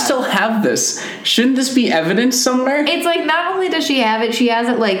as you still have this. Shouldn't this be evidence somewhere? It's like, not only does she have it, she has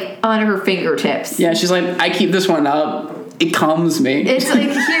it, like, on her fingertips. Yeah, she's like, I keep this one up. It calms me. It's like,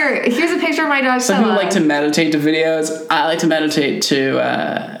 here's a picture of my dog. Some people like to meditate to videos. I like to meditate to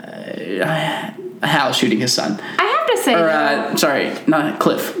Hal shooting his son. I have to say, sorry, not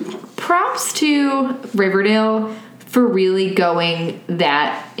Cliff. Props to Riverdale for really going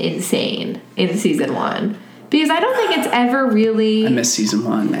that insane in season 1. Because I don't think it's ever really... I miss season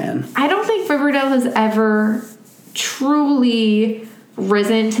 1, man. I don't think Riverdale has ever truly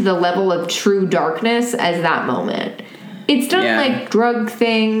risen to the level of true darkness as that moment. It's done, like, drug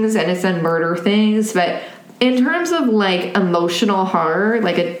things and it's done murder things, but in terms of, like, emotional horror,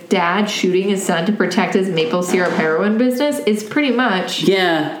 like a dad shooting his son to protect his maple syrup heroin business is pretty much...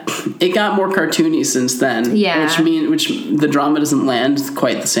 Yeah, it got more cartoony since then. Yeah. Which the drama doesn't land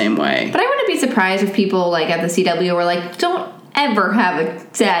quite the same way. But I wouldn't be surprised if people, like, at the CW were like, don't ever have a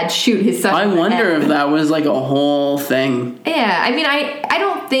dad shoot his son. I wonder if that was, like, a whole thing. Yeah, I mean, I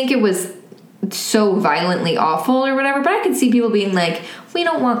don't think it was so violently awful or whatever, but I could see people being like, we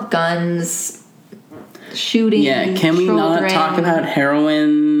don't want guns, shooting. Yeah, can we not talk about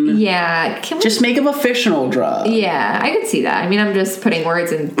heroin? Yeah, can we just make it a fictional drug? Yeah, I could see that. I mean, I'm just putting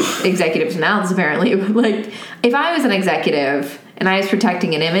words in executives' mouths apparently. But, like, if I was an executive and I was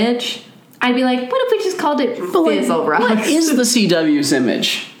protecting an image, I'd be like, what if we just called it Fizzle Rocks? What is the CW's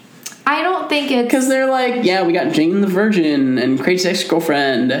image? I don't think it's... Because they're like, yeah, we got Jane the Virgin and Crazy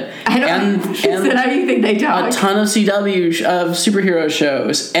Ex-Girlfriend. I don't know. Is that how you think they talk? A ton of CW of superhero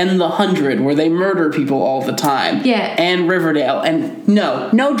shows. And The 100, where they murder people all the time. Yeah. And Riverdale. And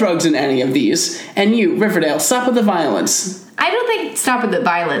no drugs in any of these. And you, Riverdale, stop with the violence. I don't think stop with the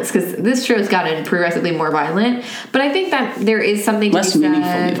violence, because this show's gotten progressively more violent. But I think that there is something less to be said...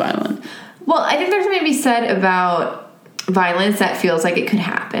 meaningfully violent. Well, I think there's something to be said about violence that feels like it could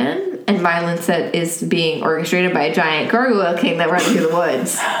happen, and violence that is being orchestrated by a giant gargoyle king that runs through the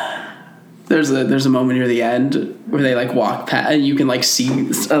woods. There's a moment near the end where they, like, walk past, and you can, like, see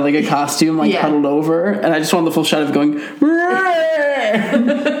like a costume, like, huddled over, and I just want the full shot of it going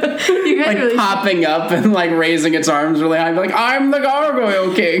you guys like really popping up and, like, raising its arms really high, like, I'm the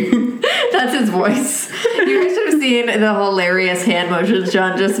gargoyle king. That's his voice. You guys should have seen the hilarious hand motions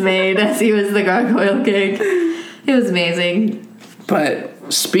John just made as he was the gargoyle king. It was amazing.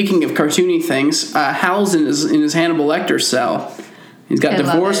 But speaking of cartoony things, Hal's in his Hannibal Lecter cell. He's got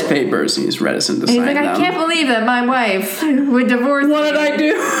divorce papers, and he's reticent to sign them. He's like, I can't believe that my wife would divorce me. What did I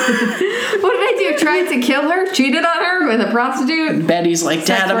do? What did I do? Tried to kill her? Cheated on her with a prostitute? Betty's like,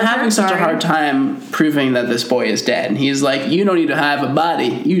 Dad, I'm having such a hard time proving that this boy is dead. And he's like, you don't need to have a body.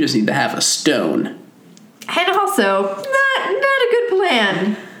 You just need to have a stone. And also, not a good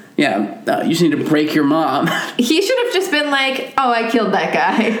plan. Yeah, you just need to break your mom. He should have just been like, oh, I killed that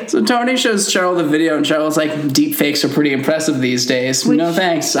guy. So Tony shows Cheryl the video, and Cheryl's like, deep fakes are pretty impressive these days. No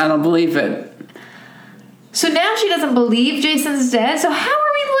thanks, I don't believe it. So now she doesn't believe Jason's dead? So how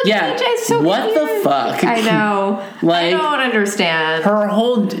are we looking at Jason? What the fuck? I know. Like, I don't understand. Her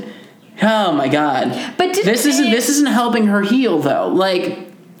whole... Oh my god. But this isn't helping her heal, though. Like...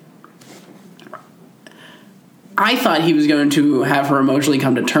 I thought he was going to have her emotionally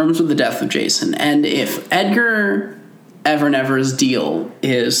come to terms with the death of Jason. And if Edgar Evernever's deal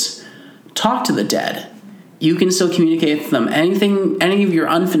is talk to the dead, you can still communicate with them. Any of your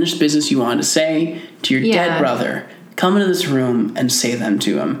unfinished business you want to say to your dead brother, come into this room and say them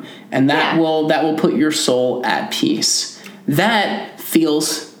to him. And that will put your soul at peace. That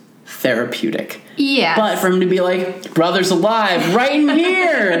feels therapeutic. Yeah. But for him to be like, brother's alive right in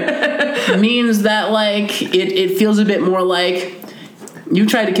here means that, like, it feels a bit more like you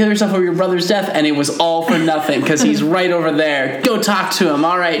tried to kill yourself over your brother's death and it was all for nothing because he's right over there. Go talk to him.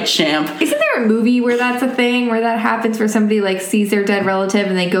 All right, champ. Isn't there a movie where that's a thing, where that happens, where somebody, like, sees their dead relative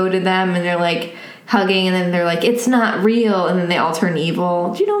and they go to them and they're, like, hugging and then they're like, it's not real, and then they all turn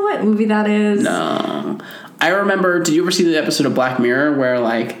evil? Do you know what movie that is? No. I remember, did you ever see the episode of Black Mirror where,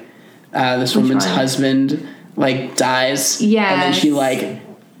 like, this woman's husband, like, dies. Yes. And then she, like,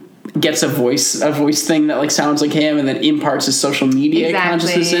 gets a voice thing that, like, sounds like him, and then imparts his social media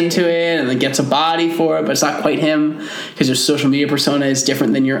consciousness into it, and then gets a body for it, but it's not quite him because your social media persona is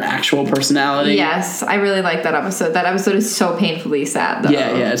different than your actual personality. Yes, I really like that episode. That episode is so painfully sad, though.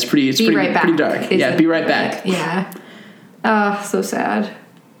 Yeah, it's pretty dark. Yeah, Be Right Back. Yeah. Oh, so sad.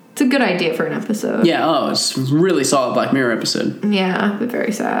 It's a good idea for an episode. Yeah, it's a really solid Black Mirror episode. Yeah, but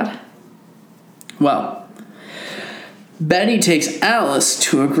very sad. Well, Betty takes Alice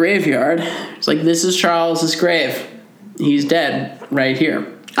to a graveyard. It's like, this is Charles's grave. He's dead right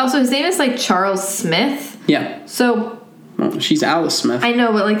here. Also, his name is, like, Charles Smith. Yeah. So... Well, she's Alice Smith. I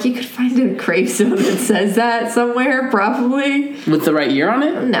know, but, like, you could find a gravestone that says that somewhere, probably. With the right year on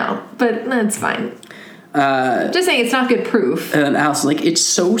it? No, but that's fine. Just saying, it's not good proof. And then Alice is like, it's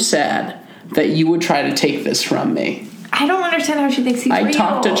so sad that you would try to take this from me. I don't understand how she thinks he's real. I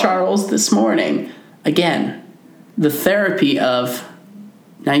talked to Charles this morning. Again, the therapy of,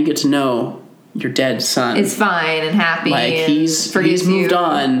 now you get to know your dead son. Is fine and happy. Like, and he's moved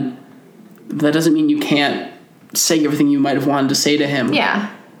on. That doesn't mean you can't say everything you might have wanted to say to him.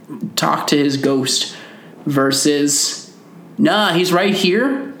 Yeah. Talk to his ghost versus, nah, he's right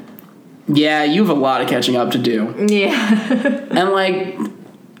here. Yeah, you have a lot of catching up to do. Yeah. And, like,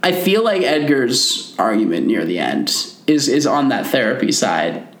 I feel like Edgar's argument near the end is on that therapy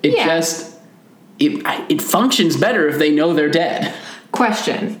side. It just, it functions better if they know they're dead.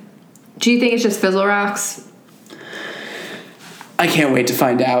 Question. Do you think it's just Fizzle Rocks? I can't wait to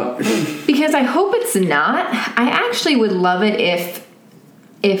find out. Because I hope it's not. I actually would love it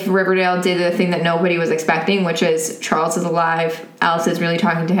if Riverdale did the thing that nobody was expecting, which is Charles is alive, Alice is really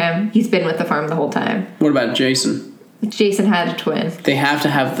talking to him. He's been with the farm the whole time. What about Jason? Jason had a twin. They have to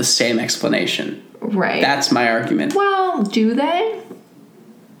have the same explanation. Right. That's my argument. Well, do they?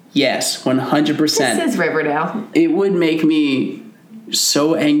 Yes, 100%. This is Riverdale. It would make me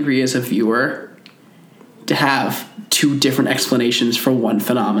so angry as a viewer to have two different explanations for one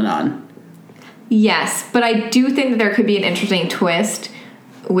phenomenon. Yes, but I do think that there could be an interesting twist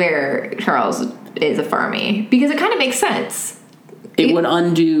where Charles is a farmie, because it kind of makes sense. It would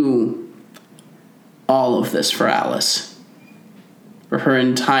undo all of this for Alice. For her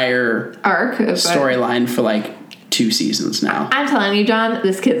entire arc storyline for like 2 seasons now. I'm telling you, John,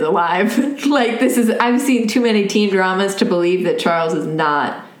 this kid's alive. Like, this is, I've seen too many teen dramas to believe that Charles is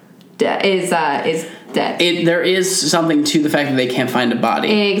not dead, is dead. There is something to the fact that they can't find a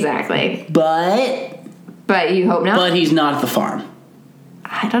body. Exactly. But you hope not. But he's not at the farm.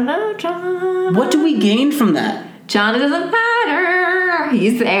 I don't know, John. What do we gain from that? John, it doesn't matter.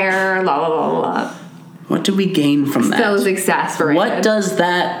 He's there. La la la la. What do we gain from that? So exasperated. What does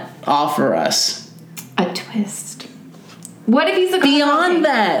that offer us? A twist. What if he's the Beyond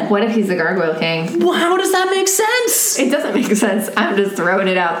that? What if he's the Gargoyle King? Well, how does that make sense? It doesn't make sense. I'm just throwing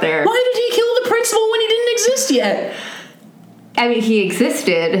it out there. Why did he kill the principal when he didn't exist yet? I mean, he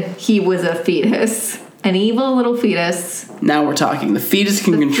existed. He was a fetus. An evil little fetus. Now we're talking. The fetus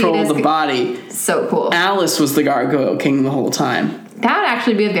can control the body. So cool. Alice was the Gargoyle King the whole time. That would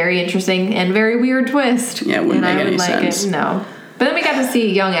actually be a very interesting and very weird twist. Yeah, it wouldn't make any sense. No. But then we got to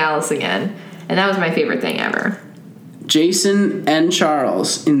see young Alice again. And that was my favorite thing ever. Jason and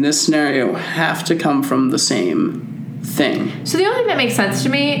Charles, in this scenario, have to come from the same thing. So the only thing that makes sense to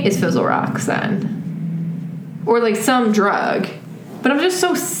me is Fizzle Rocks, then. Or, like, some drug. But I'm just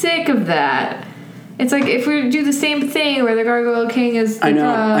so sick of that. It's like, if we do the same thing where the Gargoyle King is the drugs.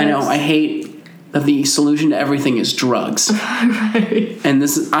 I know. I hate that the solution to everything is drugs. Right. And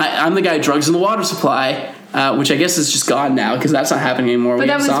this is, I'm the guy who drugs in the water supply, which I guess is just gone now because that's not happening anymore. But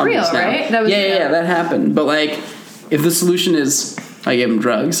that was real, right? That was real. Yeah, that happened. But, like, if the solution is I give him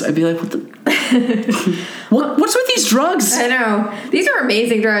drugs, I'd be like, what the... What's with these drugs? I know. These are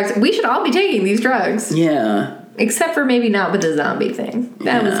amazing drugs. We should all be taking these drugs. Yeah. Except for maybe not with the zombie thing.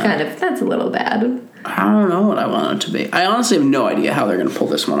 That was that's a little bad. I don't know what I want it to be. I honestly have no idea how they're going to pull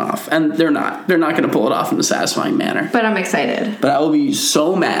this one off. And they're not. They're not going to pull it off in a satisfying manner. But I'm excited. But I will be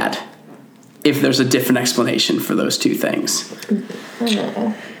so mad if there's a different explanation for those two things.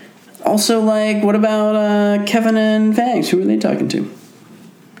 Oh. Also, like, what about Kevin and Fangs? Who are they talking to?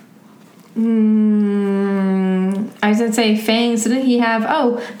 I was going to say Fangs. Didn't he have...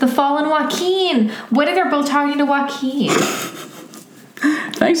 Oh, the fallen Joaquin. What if they're both talking to Joaquin?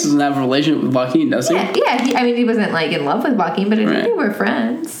 Fangs doesn't have a relationship with Joaquin, does he? Yeah. He wasn't, like, in love with Joaquin, but I think they were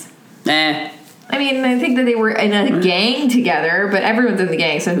friends. I mean, I think that they were in a gang together, but everyone's in the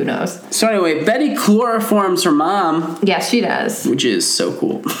gang, so who knows? So anyway, Betty chloroforms her mom. Yes, she does. Which is so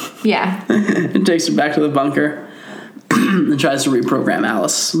cool. Yeah. And takes her back to the bunker and tries to reprogram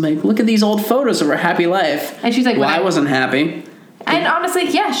Alice. Like, look at these old photos of her happy life. And she's like, well, I wasn't happy. And honestly,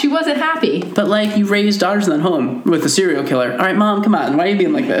 yeah, she wasn't happy. But, like, you raised daughters in that home with a serial killer. All right, Mom, come on. Why are you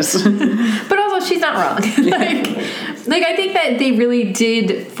being like this? But also, she's not wrong. Like, I think that they really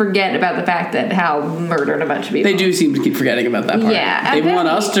did forget about the fact that Hal murdered a bunch of people. They do seem to keep forgetting about that part. Yeah. They want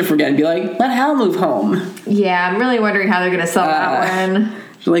us to forget and be like, let Hal move home. Yeah, I'm really wondering how they're going to sell that one.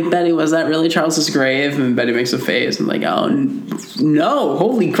 She's like, Betty, was that really Charles's grave? And Betty makes a face and like, oh, no,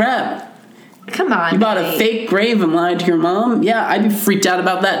 holy crap. Come on. You bought a fake grave and lied to your mom? Yeah, I'd be freaked out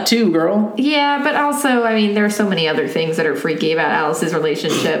about that too, girl. Yeah, but also, I mean, there are so many other things that are freaky about Alice's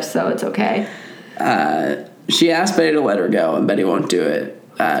relationship, so it's okay. She asked Betty to let her go, and Betty won't do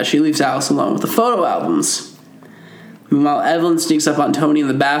it. She leaves Alice alone with the photo albums. Meanwhile, Evelyn sneaks up on Tony in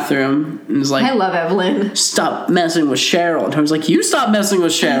the bathroom and is like, I love Evelyn. Stop messing with Cheryl. And Tony's like, you stop messing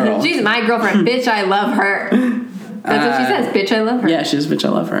with Cheryl. She's my girlfriend. Bitch, I love her. That's what she says. Bitch, I love her. Yeah, she says, bitch, I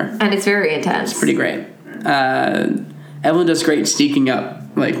love her. And it's very intense. It's pretty great. Evelyn does great sneaking up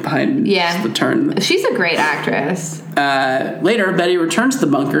like behind the turn. She's a great actress. Later, Betty returns to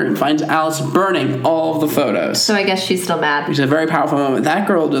the bunker and finds Alice burning all of the photos. So I guess she's still mad. Which is a very powerful moment. That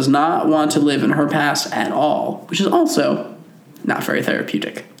girl does not want to live in her past at all, which is also not very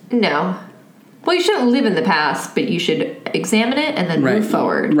therapeutic. No. Well, you shouldn't live in the past, but you should examine it and then move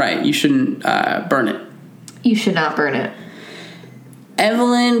forward. Right. You shouldn't burn it. You should not burn it.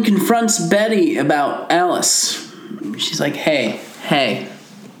 Evelyn confronts Betty about Alice. She's like, hey,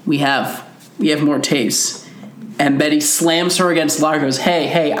 we have more tapes. And Betty slams her against Largo's.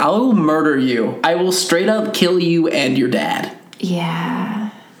 Hey, I will murder you. I will straight up kill you and your dad.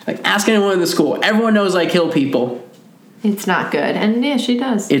 Yeah. Like, ask anyone in the school. Everyone knows I kill people. It's not good. And yeah, she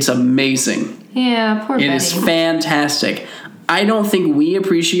does. It's amazing. Yeah, poor Betty. It is fantastic. I don't think we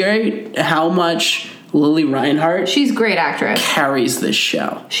appreciate how much Lily Reinhart, she's a great actress, carries this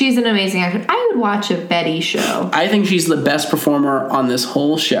show. She's an amazing actress. I would watch a Betty show. I think she's the best performer on this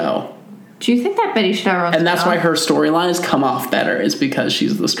whole show. Do you think that Betty should have her own And that's why her storylines come off better, is because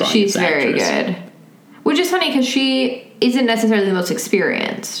she's the strongest She's actress. very good. Which is funny because she isn't necessarily the most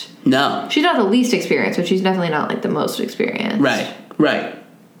experienced. No. She's not the least experienced, but she's definitely not like the most experienced. Right.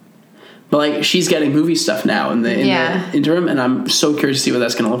 But like, she's getting movie stuff now in the interim, and I'm so curious to see what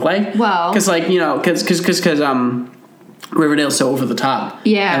that's going to look like. Well, because like, you know, because Riverdale's so over the top.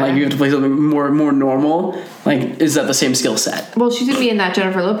 Yeah. And like, you have to play something more normal. Like, is that the same skill set? Well, she's going to be in that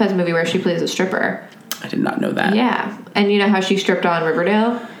Jennifer Lopez movie where she plays a stripper. I did not know that. Yeah. And you know how she stripped on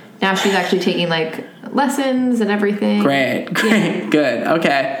Riverdale? Now she's actually taking like lessons and everything. Great. Yeah. Good.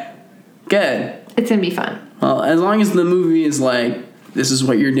 Okay. Good. It's going to be fun. Well, as long as the movie is like, this is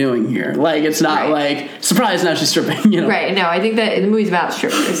what you're doing here. Like, it's not like, surprise, now she's stripping, you know? Right. No, I think that the movie's about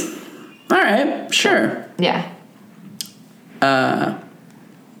strippers. All right. Sure. Yeah. Then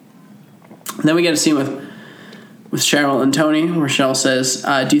we get a scene with Cheryl and Tony, where Cheryl says,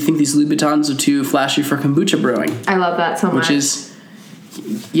 do you think these Louboutins are too flashy for kombucha brewing? I love that so much. Which is,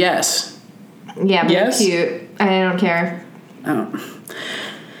 yes. Yeah, but yes? cute. I don't care. Oh.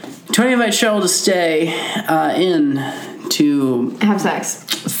 Tony invites Cheryl to stay in to have sex.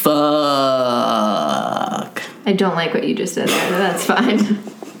 Fuck. I don't like what you just did there, but that's fine.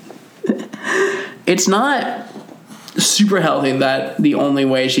 It's not super healthy that the only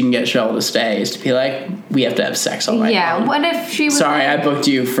way she can get Cheryl to stay is to be like, we have to have sex all night. Yeah, what if she was sorry, I booked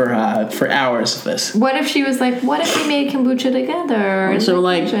you for hours of this. What if she was like, what if we made kombucha together? So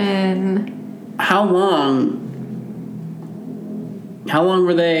like, kitchen? How long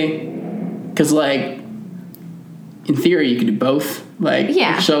were they? Because like, in theory, you could do both. Like,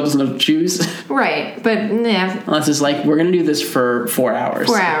 Cheryl doesn't have to choose. Right, but yeah. Unless it's like, we're going to do this for 4 hours.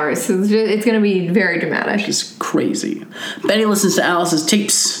 4 hours. So it's going to be very dramatic. It's crazy. Betty listens to Alice's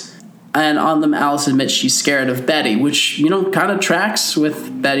tapes, and on them, Alice admits she's scared of Betty, which, you know, kind of tracks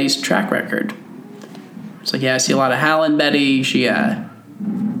with Betty's track record. It's like, yeah, I see a lot of Hal in Betty. She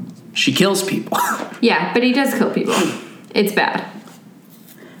kills people. Yeah, but he does kill people. It's bad.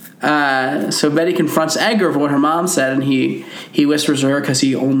 So Betty confronts Edgar of what her mom said, and he whispers to her, because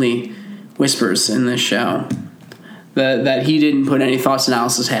he only whispers in this show, that he didn't put any thoughts in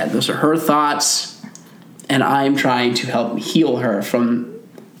Alice's head. Those are her thoughts, and I'm trying to help heal her from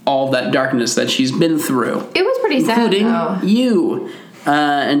all that darkness that she's been through. It was pretty sad, though. Including you.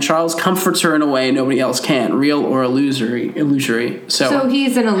 And Charles comforts her in a way nobody else can, real or illusory. So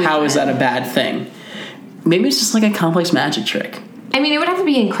he's an illusion. How is that a bad thing? Maybe it's just like a complex magic trick. I mean, it would have to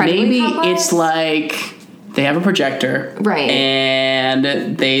be incredibly complex. It's like they have a projector. Right.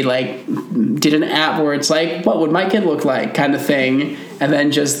 And they, like, did an app where it's like, what would my kid look like kind of thing. And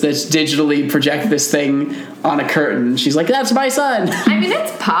then just this digitally project this thing on a curtain. She's like, that's my son. I mean,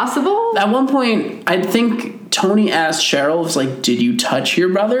 it's possible. At one point, I think Tony asked Cheryl, was like, did you touch your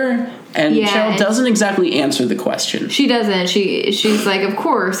brother? And Cheryl doesn't exactly answer the question. She doesn't. She's like, of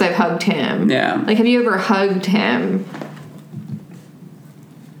course I've hugged him. Yeah. Like, have you ever hugged him?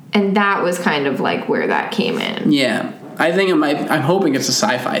 And that was kind of like where that came in. Yeah. I think I'm hoping it's a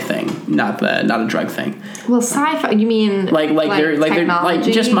sci-fi thing, not a drug thing. Well, sci-fi, you mean like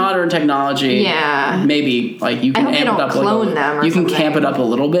just modern technology. Yeah. Maybe like you can amp it up you can camp it up a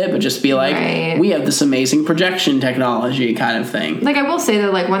little bit, but just be like, we have this amazing projection technology kind of thing. Like, I will say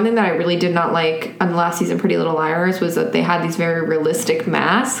that, like, one thing that I really did not like on the last season, Pretty Little Liars, was that they had these very realistic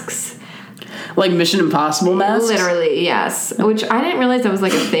masks. Like Mission Impossible masks? Literally, yes. Which I didn't realize that was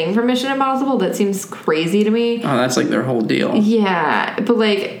like a thing for Mission Impossible. That seems crazy to me. Oh, that's like their whole deal. Yeah, but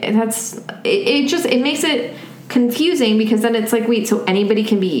like it makes it confusing, because then it's like, wait, so anybody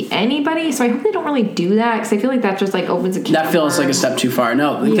can be anybody? So I hope they don't really do that, because I feel like that just like opens a can. That feels like a step too far.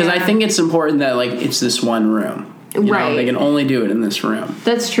 No, because I think it's important that like it's this one room. Right. They can only do it in this room.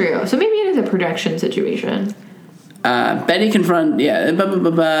 That's true. So maybe it is a projection situation. Betty Betty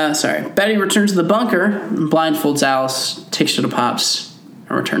returns to the bunker, blindfolds Alice, takes her to Pops,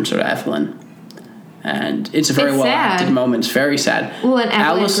 and returns her to Evelyn. And it's a very well-acted moment. It's very sad. Well, and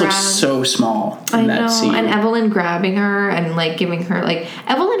Alice looks so small in that scene. And Evelyn grabbing her and, like, giving her, like...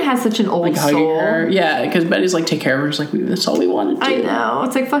 Evelyn has such an old soul. Hugging her. Yeah, because Betty's like, take care of her. It's like, that's all we wanted to do. I know.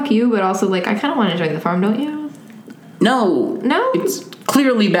 It's like, fuck you, but also, like, I kind of want to join the farm, don't you? No. It's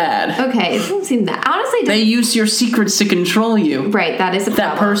clearly bad. Okay, it doesn't seem that. Honestly... They use your secrets to control you. Right, that is a problem.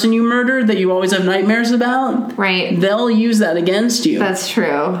 That person you murdered that you always have nightmares about? Right. They'll use that against you. That's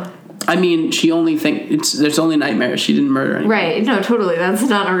true. I mean, she only there's only nightmares. She didn't murder anyone. Right. No, totally. That's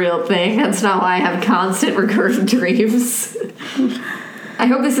not a real thing. That's not why I have constant recurrent dreams. I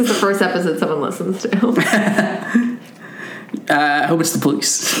hope this is the first episode someone listens to. I hope it's the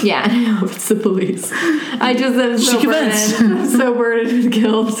police. Yeah, I hope it's the police. I just am so burdened. I'm so burdened with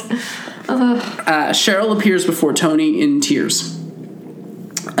guilt. Cheryl appears before Tony in tears.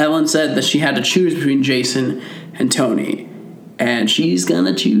 Ellen said that she had to choose between Jason and Tony. And she's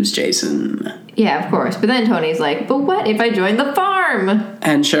gonna choose Jason. Yeah, of course. But then Tony's like, but what if I join the farm?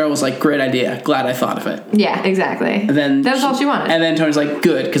 And Cheryl was like, great idea. Glad I thought of it. Yeah, exactly. And then that was all she wanted. And then Tony's like,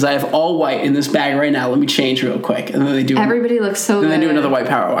 good, because I have all white in this bag right now. Let me change real quick. And then they do... Everybody looks so good. Then they do another white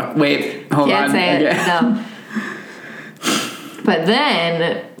power walk. Wait, hold on. Can't say it. No. But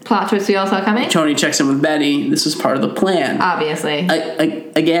then... Plot twist we all saw coming? Tony checks in with Betty. This was part of the plan. Obviously.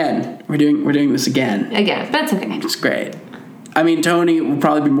 Again. We're doing this again. Again. That's okay. It's great. I mean, Tony will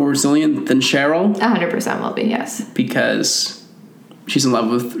probably be more resilient than Cheryl. 100% will be, yes. Because she's in love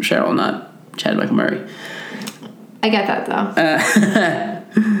with Cheryl, not Chad Michael Murray. I get that, though.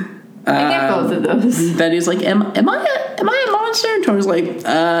 I get both of those. Betty's like, am I a monster? And Tony's like,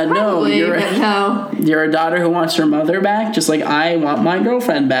 Probably, no. You're a daughter who wants her mother back, just like I want my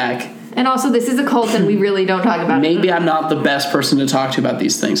girlfriend back. And also, this is a cult, and we really don't talk about it. Maybe I'm not the best person to talk to about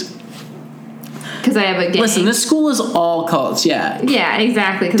these things. Because I have a gang. Listen, this school is all cults, yeah. Yeah,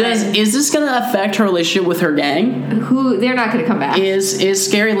 exactly. Is this going to affect her relationship with her gang? They're not going to come back. Is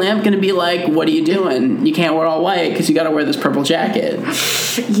Scary Lamp going to be like, what are you doing? You can't wear all white because you got to wear this purple jacket.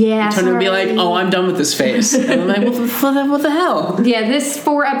 Yeah, Tony will be like, oh, I'm done with this face. And I'm like, what the hell? Yeah, this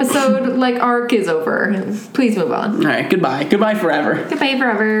 4-episode arc is over. Please move on. All right, goodbye. Goodbye forever. Goodbye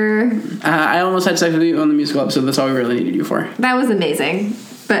forever. I almost had sex with you on the musical episode. That's all we really needed you for. That was amazing,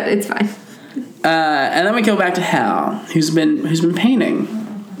 but it's fine. And then we go back to Hal, who's been painting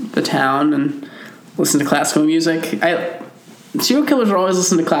the town and listen to classical music. Serial killers are always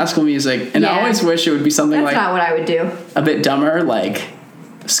listening to classical music, and I always wish it would be something That's not what I would do. A bit dumber, like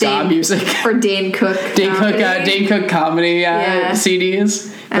ska music or Dane Cook. Dane Cook comedy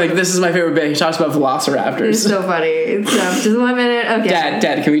CDs. Like, this is my favorite bit. He talks about velociraptors. It's so funny. Just 1 minute. Okay.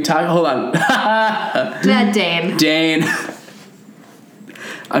 Dad, can we talk? Hold on. Dane.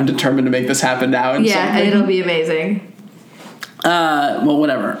 I'm determined to make this happen now. Yeah, it'll be amazing. Well,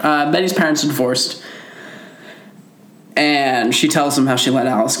 whatever. Betty's parents are divorced. And she tells him how she let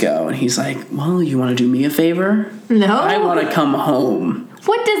Alice go. And he's like, well, you want to do me a favor? No. I want to come home.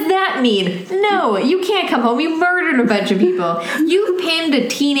 What does that mean? No, you can't come home. You murdered a bunch of people. You pinned a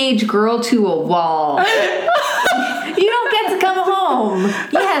teenage girl to a wall. You don't get to come home.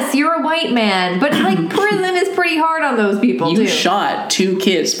 Yes, you're a white man, but prison is pretty hard on those people too. You shot 2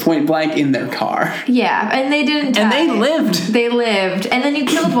 kids point blank in their car. Yeah, and they didn't die. And they lived. They lived. And then you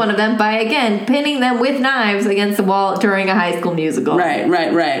killed one of them by, again, pinning them with knives against the wall during a High School Musical.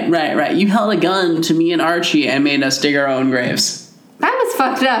 Right. You held a gun to me and Archie and made us dig our own graves. That was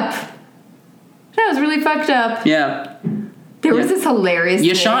fucked up. That was really fucked up. Yeah. There was this hilarious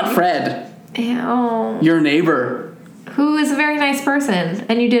You thing. shot Fred. Ew. Your neighbor. Who is a very nice person,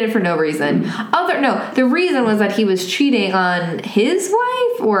 and you did it for no reason. The reason was that he was cheating on his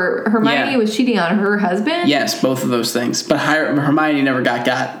wife, or Hermione was cheating on her husband. Yes, both of those things. But Hermione never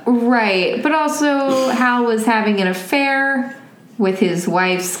got. Right, but also Hal was having an affair with his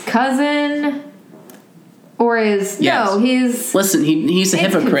wife's cousin. Or his... Yes. No, his... Listen, he's a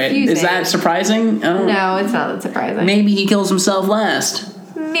hypocrite. Confusing. Is that surprising? No, it's not that surprising. Maybe he kills himself last.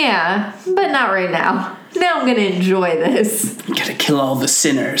 Yeah, but not right now. Now I'm gonna enjoy this. You gotta kill all the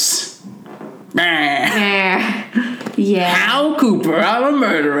sinners. Yeah. Hal Cooper, I'm a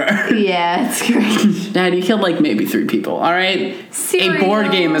murderer. Yeah, it's great. Dad, you killed maybe 3 people, alright? A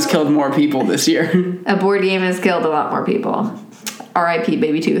board game has killed more people this year. A board game has killed a lot more people. R.I.P.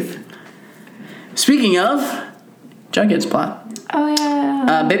 Baby Tooth. Speaking of, Jughead's plot. Oh,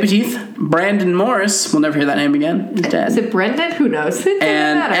 yeah. Baby Teeth, Brandon Morris, we'll never hear that name again, is dead. Is it Brendan? Who knows? It doesn't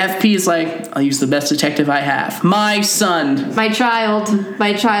And matter. FP is like, I'll use the best detective I have. My son. My child's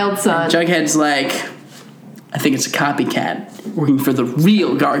son. Jughead's like, I think it's a copycat working for the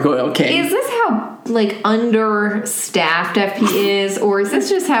real Gargoyle King. Is this how, like, understaffed FP is? Or is this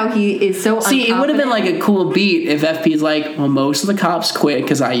just how he is so See, it would have been like a cool beat if FP's like, well, most of the cops quit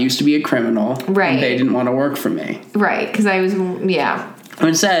because I used to be a criminal. Right. And they didn't want to work for me. Right, because I was, yeah.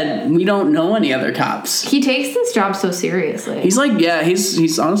 Instead, we don't know any other cops. He takes this job so seriously. He's like, yeah,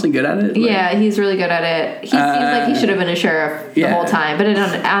 he's honestly good at it. Like, yeah, he's really good at it. He seems like he should have been a sheriff the whole time, but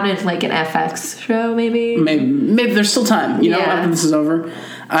on like an FX show, maybe. Maybe there's still time, you know, after this is over.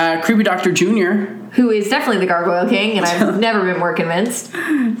 Creepy Dr. Jr., who is definitely the Gargoyle King, and I've never been more convinced.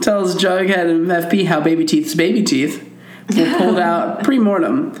 tells Jughead and FP how Baby Teeth's baby teeth were pulled out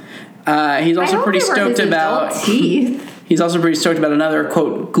pre-mortem. He's also pretty stoked about teeth. He's also pretty stoked about another,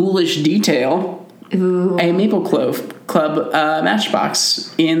 quote, ghoulish detail. Ooh. A Maple Club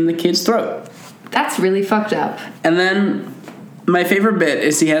matchbox in the kid's throat. That's really fucked up. And then my favorite bit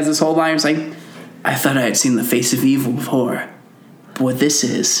is he has this whole line. He's like, I thought I had seen the face of evil before. But what this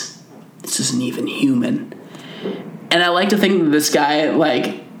isn't even human. And I like to think that this guy,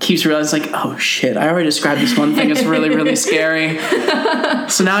 like, keeps realizing, like, oh shit, I already described this one thing as really, really scary.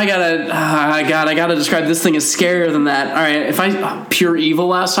 So now I gotta describe this thing as scarier than that. All right, if I pure evil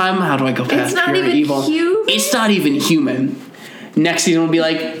last time, how do I go past pure evil? It's not even human. It's not even human. Next season will be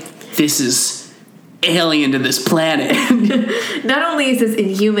like, this is alien to this planet. Not only is this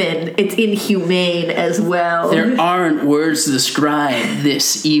inhuman, it's inhumane as well. There aren't words to describe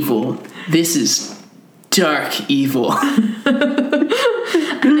this evil. This is dark evil.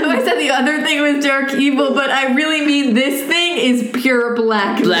 No, I said the other thing was dark evil, but I really mean this thing is pure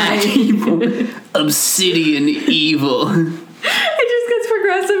black evil. Obsidian evil. It just gets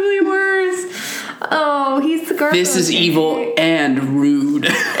progressively worse. Oh, he's the Gargoyle. This is evil and rude.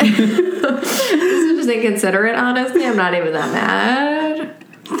 This is just inconsiderate, honestly. I'm not even that mad.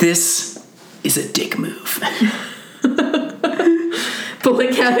 This is a dick move.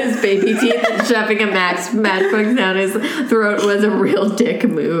 Pulling out his baby teeth and shoving a matchbox down his throat was a real dick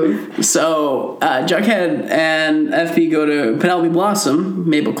move. So, Jughead and FP go to Penelope Blossom,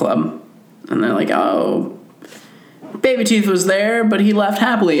 Maple Club, and they're like, oh, Baby Teeth was there, but he left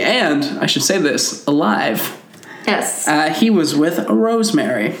happily, and, I should say this, alive. Yes. He was with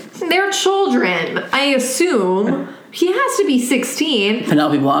Rosemary. They're children, I assume. He has to be 16.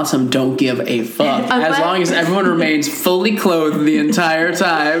 Penelope Blossom don't give a fuck. As long as everyone remains fully clothed the entire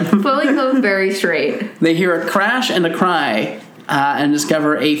time. Fully clothed, very straight. They hear a crash and a cry and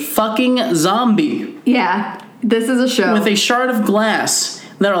discover a fucking zombie. Yeah, this is a show. With a shard of glass.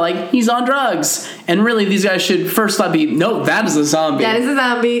 They're like, he's on drugs. And really, these guys should first let me, no, that is a zombie. That is a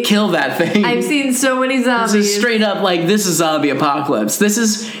zombie. Kill that thing. I've seen so many zombies. This is straight up like, this is zombie apocalypse. This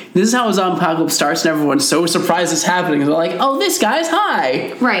is how a zombie apocalypse starts, and everyone's so surprised it's happening. They're like, oh, this guy's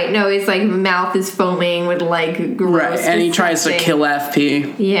high. Right, no, his like mouth is foaming with like gross. Right, and he tries to kill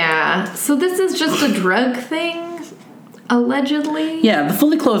FP. Yeah, so this is just a drug thing? Allegedly? Yeah, the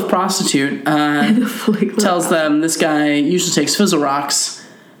fully clothed prostitute tells them this guy usually takes fizzle rocks,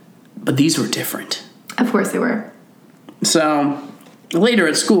 but these were different. Of course they were. So, later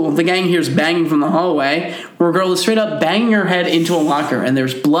at school, the gang hears banging from the hallway, where a girl is straight up banging her head into a locker, and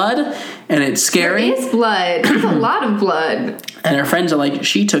there's blood, and it's scary. There is blood. There's a lot of blood. And her friends are like,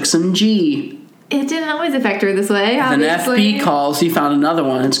 she took some G. It didn't always affect her this way, obviously. Then FB calls, he found another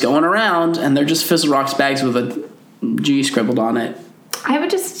one, it's going around, and they're just fizzle rocks bags with a G scribbled on it. I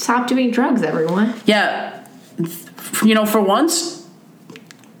would just stop doing drugs, everyone. Yeah, you know, for once,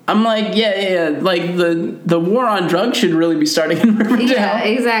 I'm like, yeah, like the war on drugs should really be starting in Riverdale. Yeah,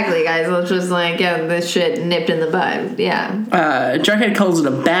 exactly, guys. Let's just like get this shit nipped in the bud. Yeah. Jughead calls it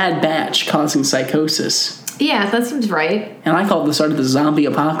a bad batch causing psychosis. Yeah, that seems right. And I call it the start of the zombie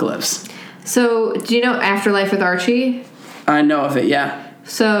apocalypse. So, do you know Afterlife with Archie? I know of it, yeah.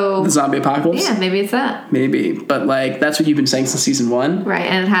 So... The zombie apocalypse? Yeah, maybe it's that. Maybe. But, like, that's what you've been saying since season 1. Right,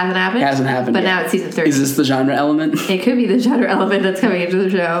 and it hasn't happened? It hasn't happened But yet. now it's season 3. Is this the genre element? It could be the genre element that's coming into the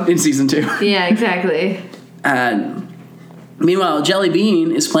show. In season 2. Yeah, exactly. Meanwhile, Jelly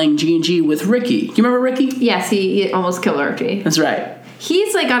Bean is playing G&G with Ricky. Do you remember Ricky? Yes, he almost killed Archie. That's right.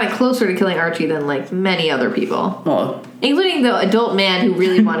 He's, like, gotten closer to killing Archie than, like, many other people. Well, including the adult man who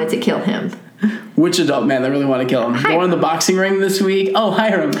really wanted to kill him. Which adult man that really wanted to kill him? The one in the boxing ring this week? Oh,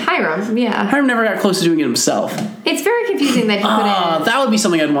 Hiram. Hiram, yeah. Hiram never got close to doing it himself. It's very confusing that he couldn't... that would be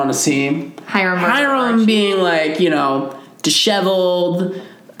something I'd want to see. Hiram being, like, you know, disheveled,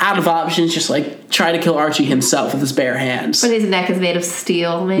 out of options, just like try to kill Archie himself with his bare hands. But his neck is made of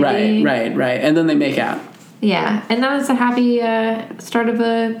steel, maybe. Right. And then they make out. Yeah, and that was a happy start of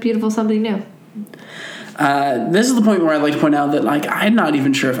a beautiful something new. This is the point where I'd like to point out that, like, I'm not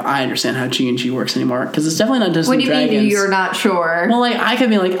even sure if I understand how G&G works anymore, because it's definitely not Dungeons & Dragons. What do you mean you're not sure? Well, like, I could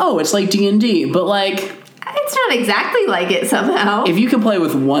be like, oh, it's like D&D, but, like... It's not exactly like it, somehow. If you can play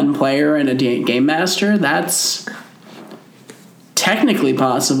with one player and a game master, that's technically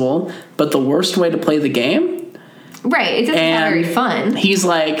possible, but the worst way to play the game? Right, it doesn't sound very fun. He's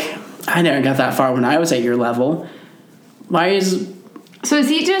like, I never got that far when I was at your level. Why is... So is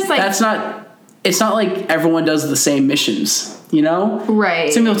he just, like... That's not... It's not like everyone does the same missions, you know?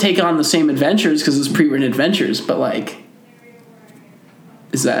 Right. Some people take on the same adventures because it's pre-written adventures, but, like,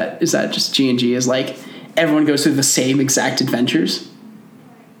 is that just G&G? Is, like, everyone goes through the same exact adventures?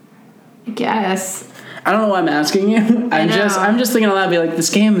 I guess. I don't know why I'm asking you. I'm just thinking aloud, be like, this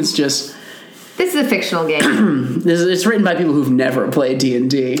game is just... This is a fictional game. It's written by people who've never played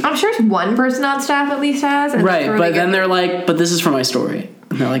D&D. I'm sure one person on staff at least has. And right, but then they're like, but this is for my story.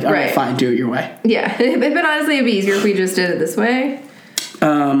 And they're like, all right, fine, do it your way. Yeah, but honestly, it'd be easier if we just did it this way.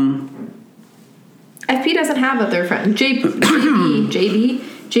 FP doesn't have other friends.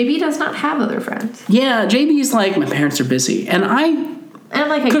 JB does not have other friends. Yeah, JB's like, my parents are busy. And I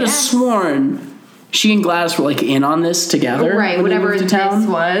could have sworn she and Gladys were, like, in on this together. Right, whatever this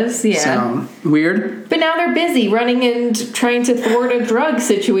was, yeah. So, weird. But now they're busy running and trying to thwart a drug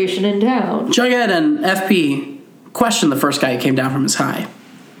situation in town. Jughead and FP questioned the first guy who came down from his high.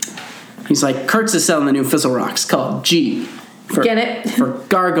 He's like, Kurtz is selling the new Fizzle Rocks called G. Get it? For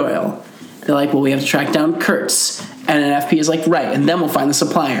Gargoyle. They're like, well, we have to track down Kurtz. And then FP is like, right, and then we'll find the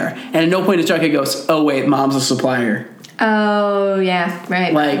supplier. And at no point does Jughead goes, oh, wait, Mom's a supplier. Oh, yeah,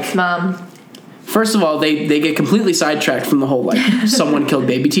 right. Like, Mom. First of all, they get completely sidetracked from the whole, like, someone killed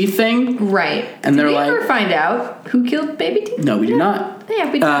Baby Teeth thing. Right. And Did they're we like... ever find out who killed Baby Teeth? No, we did not.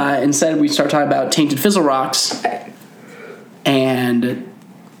 Yeah, we did. Instead, we start talking about tainted Fizzle Rocks and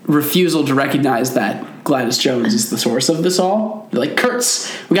refusal to recognize that Gladys Jones is the source of this all. They're like,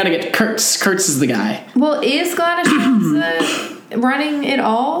 Kurtz! We gotta get to Kurtz. Kurtz is the guy. Well, is Gladys Jones running it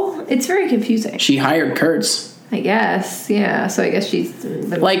all? It's very confusing. She hired Kurtz. I guess, yeah. So I guess she's...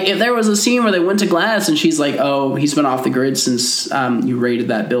 Like, if there was a scene where they went to Gladys and she's like, oh, he's been off the grid since you raided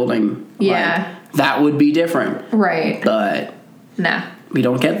that building. Yeah. Like, that would be different. Right. But... Nah. We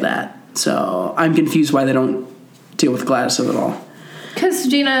don't get that. So, I'm confused why they don't deal with Gladys at all. Because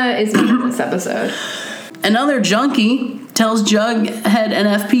Gina is not in this episode. Another junkie tells Jughead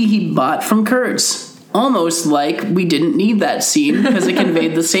and FP he bought from Kurtz. Almost like we didn't need that scene because it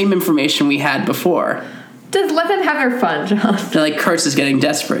conveyed the same information we had before. Just let them have their fun, John. They're like, Kurtz is getting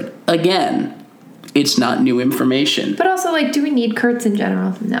desperate. Again, it's not new information. But also, like, do we need Kurtz in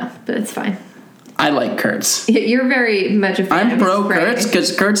general? No, but it's fine. I like Kurtz. You're very much a fan I'm pro Kurtz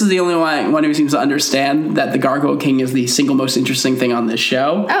because Kurtz is the only one who seems to understand that the Gargoyle King is the single most interesting thing on this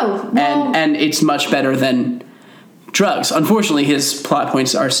show. Oh, well. And it's much better than drugs. Unfortunately, his plot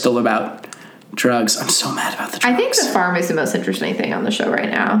points are still about drugs. I'm so mad about the drugs. I think the farm is the most interesting thing on the show right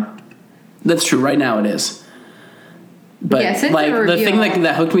now. That's true. Right now it is. But yeah, like the thing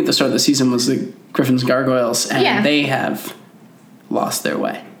that hooked me at the start of the season was the Griffin's Gargoyles, and they have lost their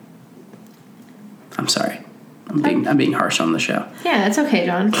way. I'm sorry. I'm being harsh on the show. Yeah, that's okay,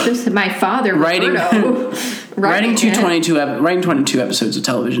 John. Just my father, writing 22 episodes of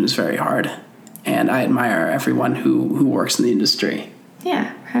television is very hard, and I admire everyone who works in the industry.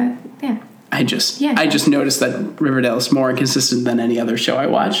 Yeah. I just noticed that Riverdale is more inconsistent than any other show I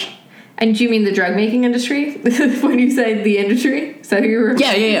watch. And do you mean the drug making industry? When you say the industry? Is that who you were?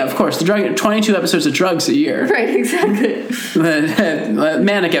 Yeah, of course. 22 episodes of drugs a year. Right, exactly.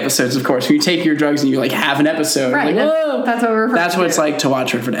 Manic episodes, of course. When you take your drugs and you, like, have an episode. Right, like, that's what we're referring to. That's what it's like to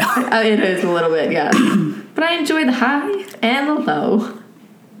watch Riverdale. It is a little bit, yeah. But I enjoy the high and the low.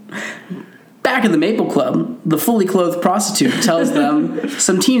 Back at the Maple Club, the fully clothed prostitute tells them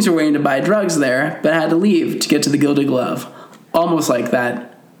some teens were waiting to buy drugs there, but had to leave to get to the Gilded Glove. Almost like that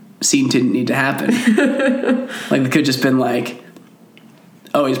scene didn't need to happen. Like, it could have just been like,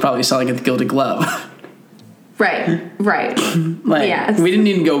 oh, he's probably selling at the Gilded Glove. Right. Like, yes. We didn't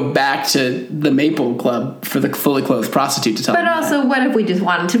even go back to the Maple Club for the fully clothed prostitute to tell them. But also, what if we just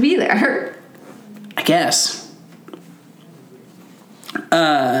wanted to be there? I guess.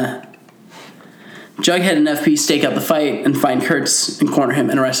 Jughead and FP stake out the fight and find Kurtz and corner him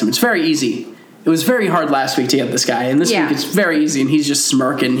and arrest him. It's very easy. It was very hard last week to get this guy, and this week it's very easy, and he's just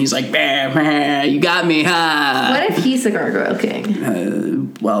smirking. He's like, bah, bah, you got me, ha. What if he's the Gargoyle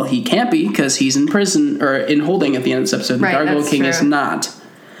King? Well, he can't be, because he's in prison, or in holding at the end of this episode. The Gargoyle King is not.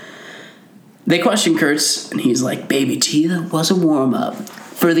 They question Kurtz, and he's like, baby T, that was a warm-up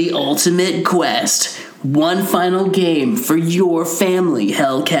for the ultimate quest. One final game for your family,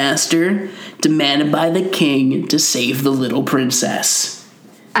 Hellcaster, demanded by the king to save the little princess.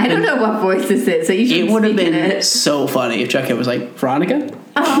 I don't know what voice this is, so you should. It would have been so funny if Jughead was like, Veronica?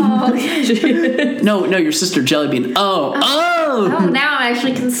 Oh, no, your sister Jellybean. Oh, now I'm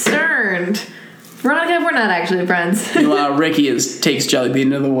actually concerned. Veronica, we're not actually friends. Meanwhile, Ricky takes Jellybean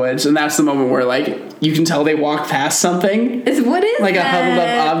into the woods, and that's the moment where, like, you can tell they walk past something. What is like that? A huddled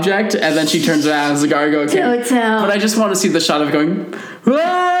up object, and then she turns around as the Gargoyle King. Don't tell. But I just want to see the shot of going, whoa,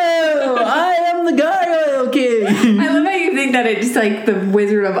 I am the Gargoyle King. I love how you think that it's like the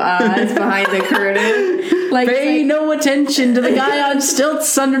Wizard of Oz behind the curtain. Pay no attention to the guy on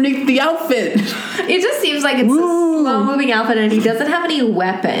stilts underneath the outfit. It just seems like it's a slow-moving outfit, and he doesn't have any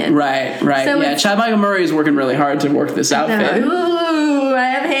weapon. Right. So yeah, Chad Michael Murray is working really hard to work this outfit. Ooh, I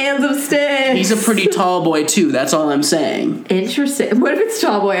have hands of sticks. He's a pretty tall boy, too. That's all I'm saying. Interesting. What if it's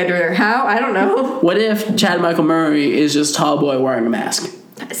tall boy under there? How? I don't know. What if Chad Michael Murray is just tall boy wearing a mask?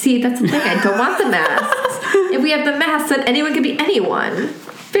 See, that's the thing. I don't want the masks. If we have the masks, then anyone can be anyone.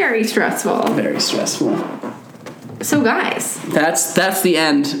 Very stressful. Very stressful. So, guys. That's the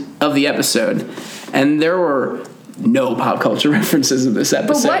end of the episode. And there were no pop culture references in this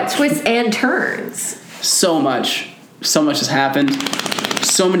episode. But what twists and turns? So much. So much has happened.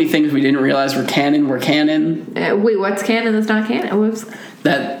 So many things we didn't realize were canon. Wait, what's canon that's not canon? Whoops.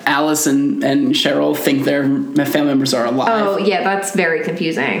 That Alice and Cheryl think their family members are alive. Oh, yeah, that's very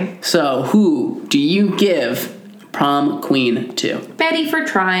confusing. So, who do you give prom queen to? Betty for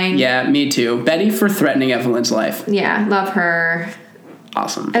trying. Yeah, me too. Betty for threatening Evelyn's life. Yeah, love her.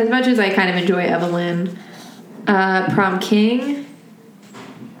 Awesome. As much as I kind of enjoy Evelyn. Prom king.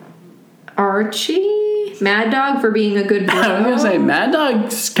 Archie. Mad Dog for being a good bro. I was going to say, Mad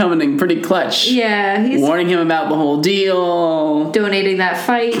Dog's coming in pretty clutch. Yeah. He's warning him about the whole deal. Donating that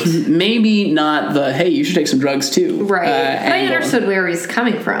fight. Maybe not the, hey, you should take some drugs too. Right. But I understood where he's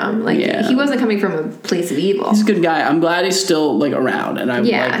coming from. He wasn't coming from a place of evil. He's a good guy. I'm glad he's still, around, and I would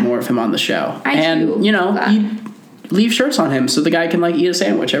like more of him on the show. You leave shirts on him so the guy can, eat a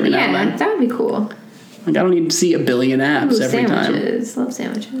sandwich every now and then. Yeah, that would be cool. I don't need to see a billion abs every sandwiches. Love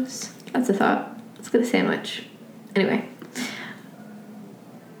sandwiches. That's a thought. Let's get a sandwich. Anyway.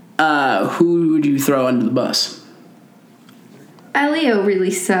 Who would you throw under the bus? Elio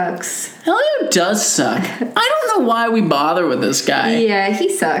really sucks. Elio does suck. I don't know why we bother with this guy. Yeah, he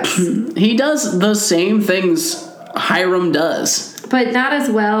sucks. He does the same things Hiram does. But not as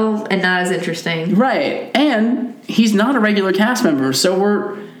well and not as interesting. Right. And he's not a regular cast member, so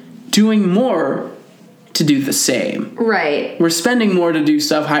we're doing more to do the same. Right. We're spending more to do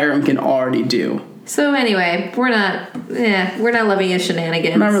stuff Hiram can already do. So anyway, we're not loving his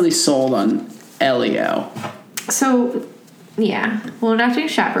shenanigans. I'm not really sold on Elio. So, yeah. Well, we're not doing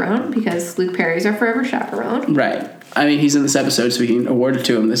Chaperone because Luke Perry's our forever chaperone. Right. I mean, he's in this episode, so we can award it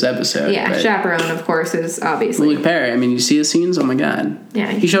to him this episode. Yeah, Chaperone, of course, is obviously. Luke Perry, I mean, you see his scenes? Oh my god.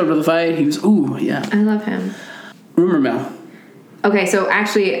 Yeah. He showed up for the fight. He was, ooh, yeah. I love him. Rumor mill. Okay, so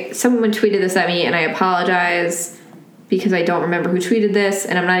actually, someone tweeted this at me, and I apologize because I don't remember who tweeted this,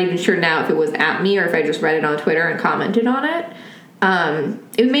 and I'm not even sure now if it was at me or if I just read it on Twitter and commented on it.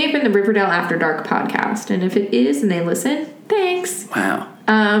 It may have been the Riverdale After Dark podcast, and if it is and they listen, thanks. Wow.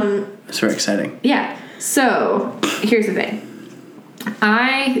 That's very exciting. Yeah. So here's the thing.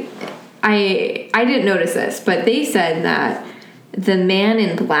 I didn't notice this, but they said that the Man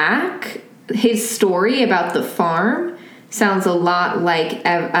in Black, his story about the farm sounds a lot like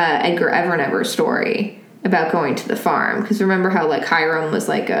Edgar Evernever's story about going to the farm. Because remember how Hiram was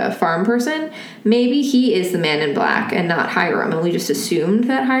a farm person? Maybe he is the Man in Black and not Hiram, and we just assumed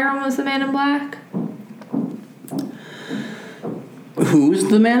that Hiram was the Man in Black. Who's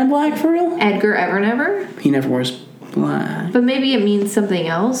the Man in Black for real? Edgar Evernever. He never wears black. But maybe it means something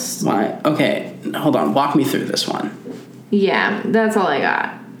else. Why? Okay, hold on. Walk me through this one. Yeah, that's all I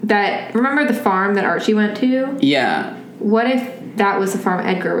got. Remember the farm that Archie went to? Yeah. What if that was the farm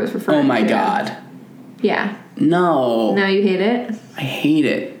Edgar was referring to? Oh my god. Yeah. No. Now you hate it? I hate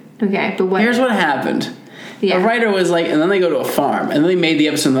it. Okay, but what? Here's what happened. Yeah. The writer was and then they go to a farm, and then they made the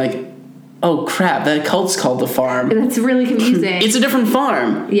episode oh crap, that cult's called the farm. That's really confusing. It's a different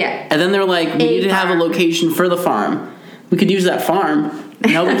farm. Yeah. And then they're we need to have a location for the farm. We could use that farm.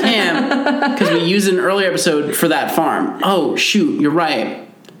 No, we can't, because we used an earlier episode for that farm. Oh, shoot, you're right.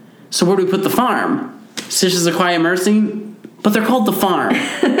 So where do we put the farm? Stitches of Quiet Mercy? But they're called the farm.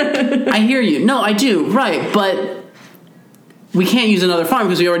 I hear you. No, I do. Right, but we can't use another farm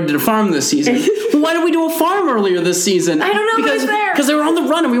because we already did a farm this season. Why did we do a farm earlier this season? I don't know, but it's there. Because they were on the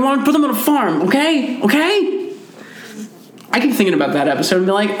run and we wanted to put them on a farm, okay? I keep thinking about that episode and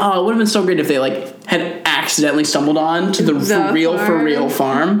be like, oh, it would have been so great if they, like, had accidentally stumbled on to the for real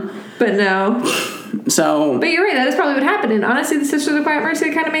farm. But no. So. But you're right, that is probably what happened. And honestly, the Sisters of Quiet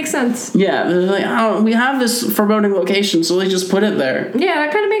Mercy kind of makes sense. Yeah, they're like, oh, we have this foreboding location, so let's just put it there. Yeah,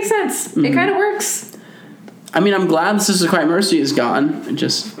 that kind of makes sense. Mm-hmm. It kind of works. I mean, I'm glad the Sisters of Quiet Mercy is gone.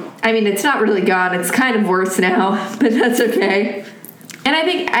 I mean, it's not really gone. It's kind of worse now, but that's okay. And I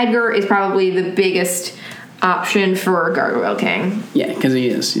think Edgar is probably the biggest option for Gargoyle King. Yeah, because he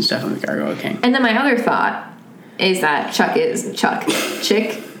is. He's definitely the Gargoyle King. And then my other thought is that Charles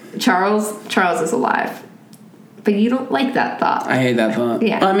is alive. But you don't like that thought. I hate that thought.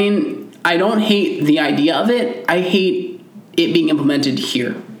 Yeah. I mean, I don't hate the idea of it. I hate it being implemented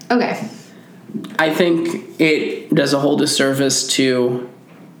here. Okay. I think it does a whole disservice to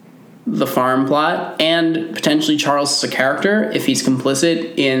the farm plot and potentially Charles as a character if he's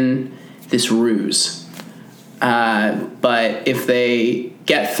complicit in this ruse. But if they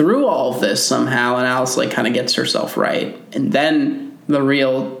get through all of this somehow and Alice like kind of gets herself right and then the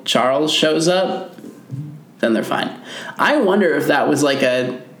real Charles shows up, then they're fine. I wonder if that was like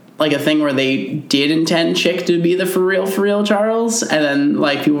a thing where they did intend Chick to be the for real Charles, and then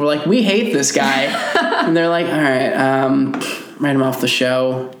like people were like, we hate this guy, and they're like, all right, write him off the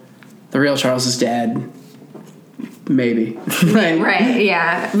show. The real Charles is dead. Maybe. Right,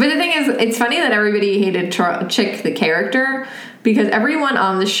 yeah. But the thing is, it's funny that everybody hated Chick the character because everyone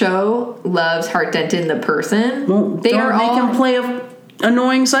on the show loves Hart Denton the person. Well, they make him play a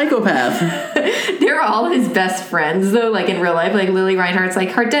annoying psychopath. They're all his best friends though, like in real life. Like Lily Reinhart's like,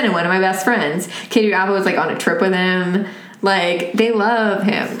 Hart Denton, one of my best friends. Katie Apple was like on a trip with him. Like they love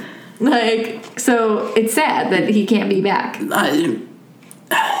him. Like, so it's sad that he can't be back.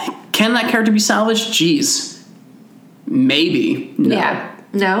 Can that character be salvaged? Jeez. Maybe. No. Yeah.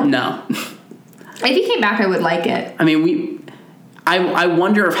 No? If he came back, I would like it. I mean, I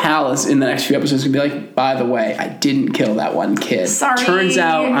wonder if Hal is in the next few episodes going to be like, by the way, I didn't kill that one kid. Sorry. Turns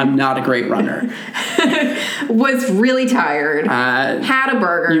out I'm not a great runner. Was really tired. Had a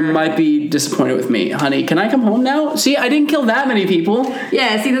burger. You might be disappointed with me. Honey, can I come home now? See, I didn't kill that many people.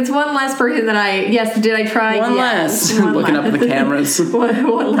 Yeah, see, that's one less person that did I try? One less. Looking up at the cameras.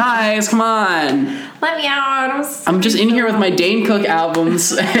 one Guys, come on. Let me out. I'm just in here with my Dane Cook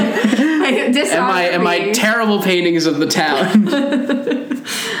albums and my terrible paintings of the town.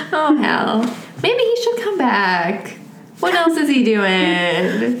 Oh, hell. Maybe he should come back. What else is he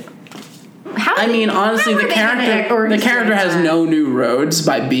doing? Honestly, the character has no new roads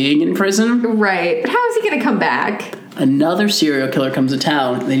by being in prison. Right. But how is he going to come back? Another serial killer comes to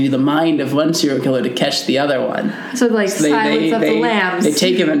town. They need the mind of one serial killer to catch the other one. So Silence of the Lambs. They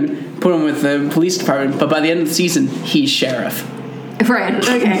take him and put him with the police department, but by the end of the season, he's sheriff. Right.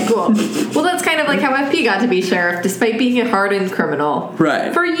 Okay, cool. Well, that's kind of like how FP got to be sheriff, despite being a hardened criminal.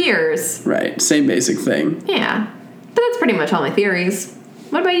 Right. For years. Right. Same basic thing. Yeah. But that's pretty much all my theories.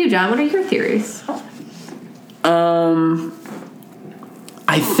 What about you, John? What are your theories?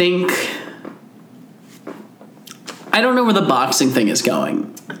 I think... I don't know where the boxing thing is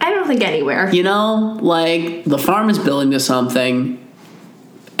going. I don't think anywhere. You know, like, the farm is building to something,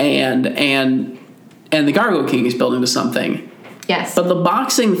 and the Gargoyle King is building to something. Yes. But the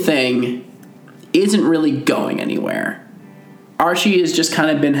boxing thing isn't really going anywhere. Archie has just kind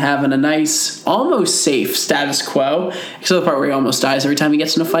of been having a nice, almost safe status quo. Except the part where he almost dies every time he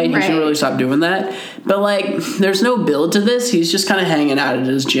gets in a fight. He should really stop doing that. But, like, there's no build to this. He's just kind of hanging out at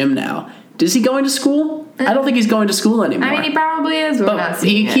his gym now. Is he going to school? I don't think he's going to school anymore. I mean, he probably is. We're not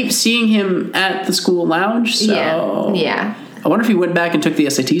seeing he keeps seeing him at the school lounge, so... Yeah. I wonder if he went back and took the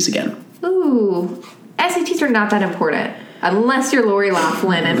SATs again. Ooh. SATs are not that important. Unless you're Lori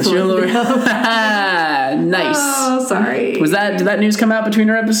Loughlin and Nice. Oh, sorry. Did that news come out between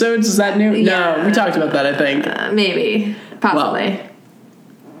our episodes? Is that new? Yeah. No, we talked about that, I think. Maybe. Possibly. Well,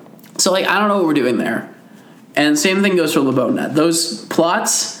 so, like, I don't know what we're doing there. And same thing goes for Le Bon Nut. Those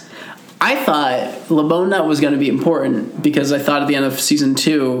plots, I thought Le Bon Nut was going to be important because I thought at the end of season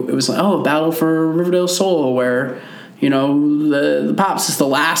 2, it was like, a battle for Riverdale Soul where... You know, the Pops is the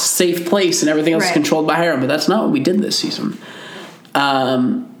last safe place and everything else is controlled by Hiram. But that's not what we did this season.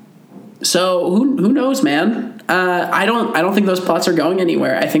 So who knows, man? I don't think those plots are going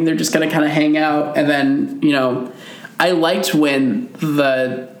anywhere. I think they're just going to kind of hang out. And then, you know, I liked when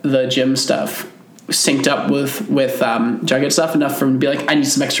the gym stuff synced up with Jughead stuff enough for him to be like, I need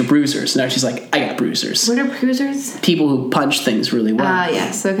some extra bruisers. Now she's like, I got bruisers. What are bruisers? People who punch things really well.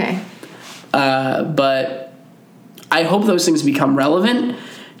 Yes, okay. But... I hope those things become relevant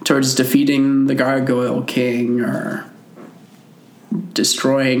towards defeating the Gargoyle King or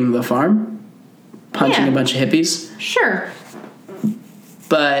destroying the farm, punching a bunch of hippies. Sure.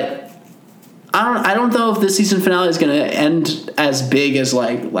 But I don't know if this season finale is going to end as big as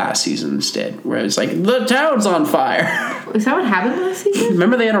like last season's did, where it's like the town's on fire. Is that what happened last season?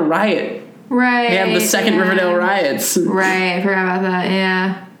 Remember they had a riot. Right. They had the second Riverdale riots. Right, I forgot about that.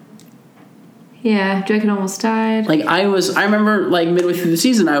 Yeah. Yeah, Draken almost died. Like I remember like midway through the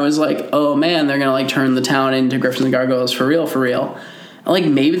season, I was like, oh man, they're gonna like turn the town into Griffins and Gargoyles for real. And, like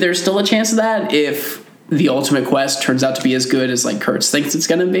maybe there's still a chance of that if the ultimate quest turns out to be as good as like Kurtz thinks it's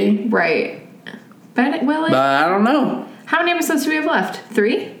gonna be. Right. But I don't know. How many episodes do we have left?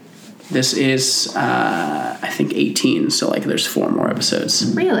 3? This is I think 18, so like there's 4 more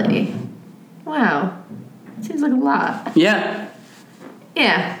episodes. Really? Wow. Seems like a lot. Yeah.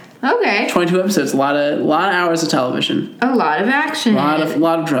 Yeah. Okay. 22 episodes, a lot of hours of television. A lot of action. A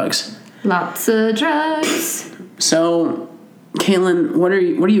lot of drugs. Lots of drugs. So, Kaitlin, what are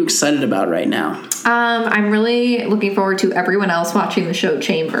you excited about right now? I'm really looking forward to everyone else watching the show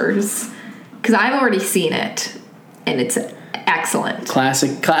Chambers, because I've already seen it, and it's excellent. Classic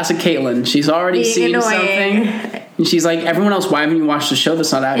Kaitlin. She's already seen annoying. something, and she's like, everyone else, why haven't you watched the show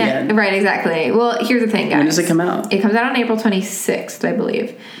that's not out yet? Right, exactly. Well, here's the thing, guys. When does it come out? It comes out on April 26th, I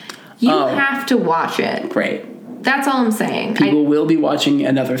believe. You have to watch it. Great. That's all I'm saying. People will be watching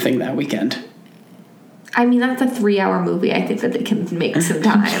Another Thing that weekend. I mean, that's a 3-hour movie. I think that they can make some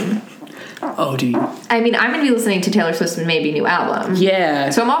time. Oh, do you? I mean, I'm going to be listening to Taylor Swift's maybe new album.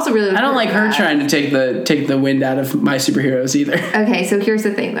 Yeah. So I'm also really... I don't like her trying to take the wind out of my superheroes either. Okay, so here's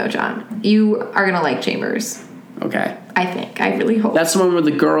the thing, though, John. You are going to like Chambers. Okay. I think. I really hope. That's the one where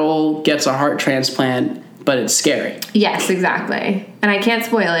the girl gets a heart transplant, but it's scary. Yes, exactly. And I can't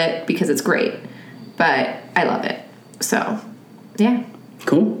spoil it because it's great. But I love it. So, yeah.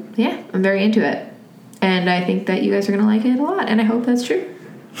 Cool. Yeah, I'm very into it. And I think that you guys are going to like it a lot. And I hope that's true.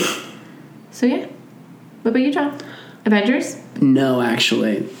 So, yeah. What about you, John? Avengers? No,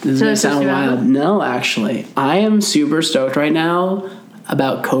 actually. This is going to sound wild. No, actually. I am super stoked right now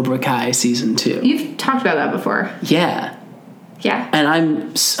about Cobra Kai Season 2. You've talked about that before. Yeah. Yeah. And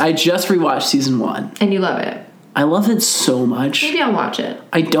I just rewatched Season 1. And you love it. I love it so much. Maybe I'll watch it.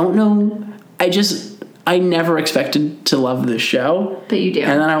 I don't know. I never expected to love this show. But you do.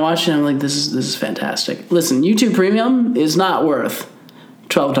 And then I watched it and I'm like, this is fantastic. Listen, YouTube Premium is not worth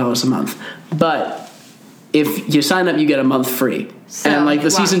 $12 a month. But if you sign up, you get a month free. So, and like the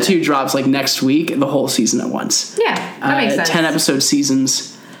Season 2 drops like next week, the whole season at once. Yeah, that makes sense. 10 episode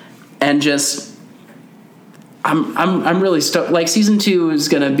seasons. And just I'm really stoked. Like Season 2 is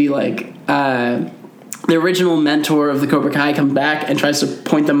gonna be like the original mentor of the Cobra Kai comes back and tries to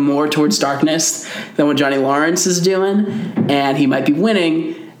point them more towards darkness than what Johnny Lawrence is doing, and he might be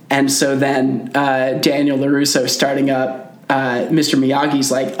winning. And so then Daniel LaRusso starting up Mr.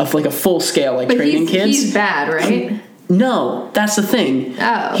 Miyagi's like a full scale like training kids. He's bad, right? No, that's the thing.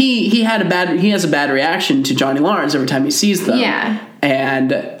 Oh, he has a bad reaction to Johnny Lawrence every time he sees them. Yeah, and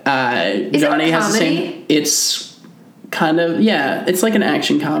Johnny has the same. It's kind of, yeah, it's like an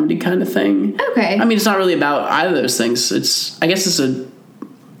action comedy kind of thing. Okay. I mean, it's not really about either of those things. I guess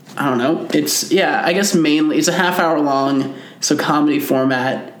mainly, it's a half-hour long, so comedy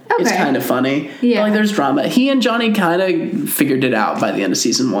format. Okay. It's kind of funny. Yeah. But, like, there's drama. He and Johnny kind of figured it out by the end of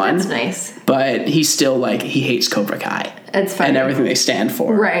season 1. That's nice. But he's still, like, he hates Cobra Kai. It's funny. And everything they stand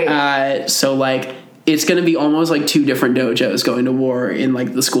for. Right. So, like, it's going to be almost like 2 different dojos going to war in,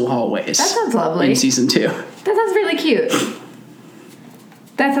 like, the school hallways. That sounds lovely. In season 2. That sounds really cute.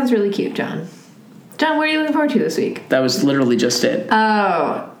 That sounds really cute, John. John, what are you looking forward to this week? That was literally just it.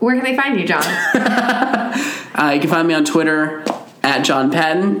 Oh. Where can they find you, John? You can find me on Twitter at John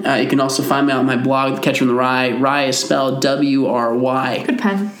Patton. You can also find me on my blog, The Catcher in the Rye. Rye is spelled W-R-Y. Good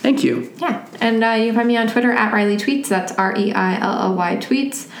pen. Thank you. Yeah. And you can find me on Twitter at Riley Tweets. That's R-E-I-L-L-Y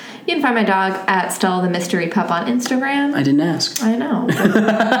Tweets. You can find my dog at Stella the Mystery Pup on Instagram. I didn't ask. I know.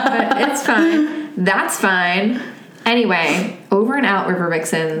 But it's fine. That's fine. Anyway, over and out, River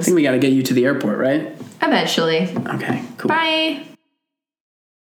Vixens. I think we got to get you to the airport, right? Eventually. Okay, cool. Bye.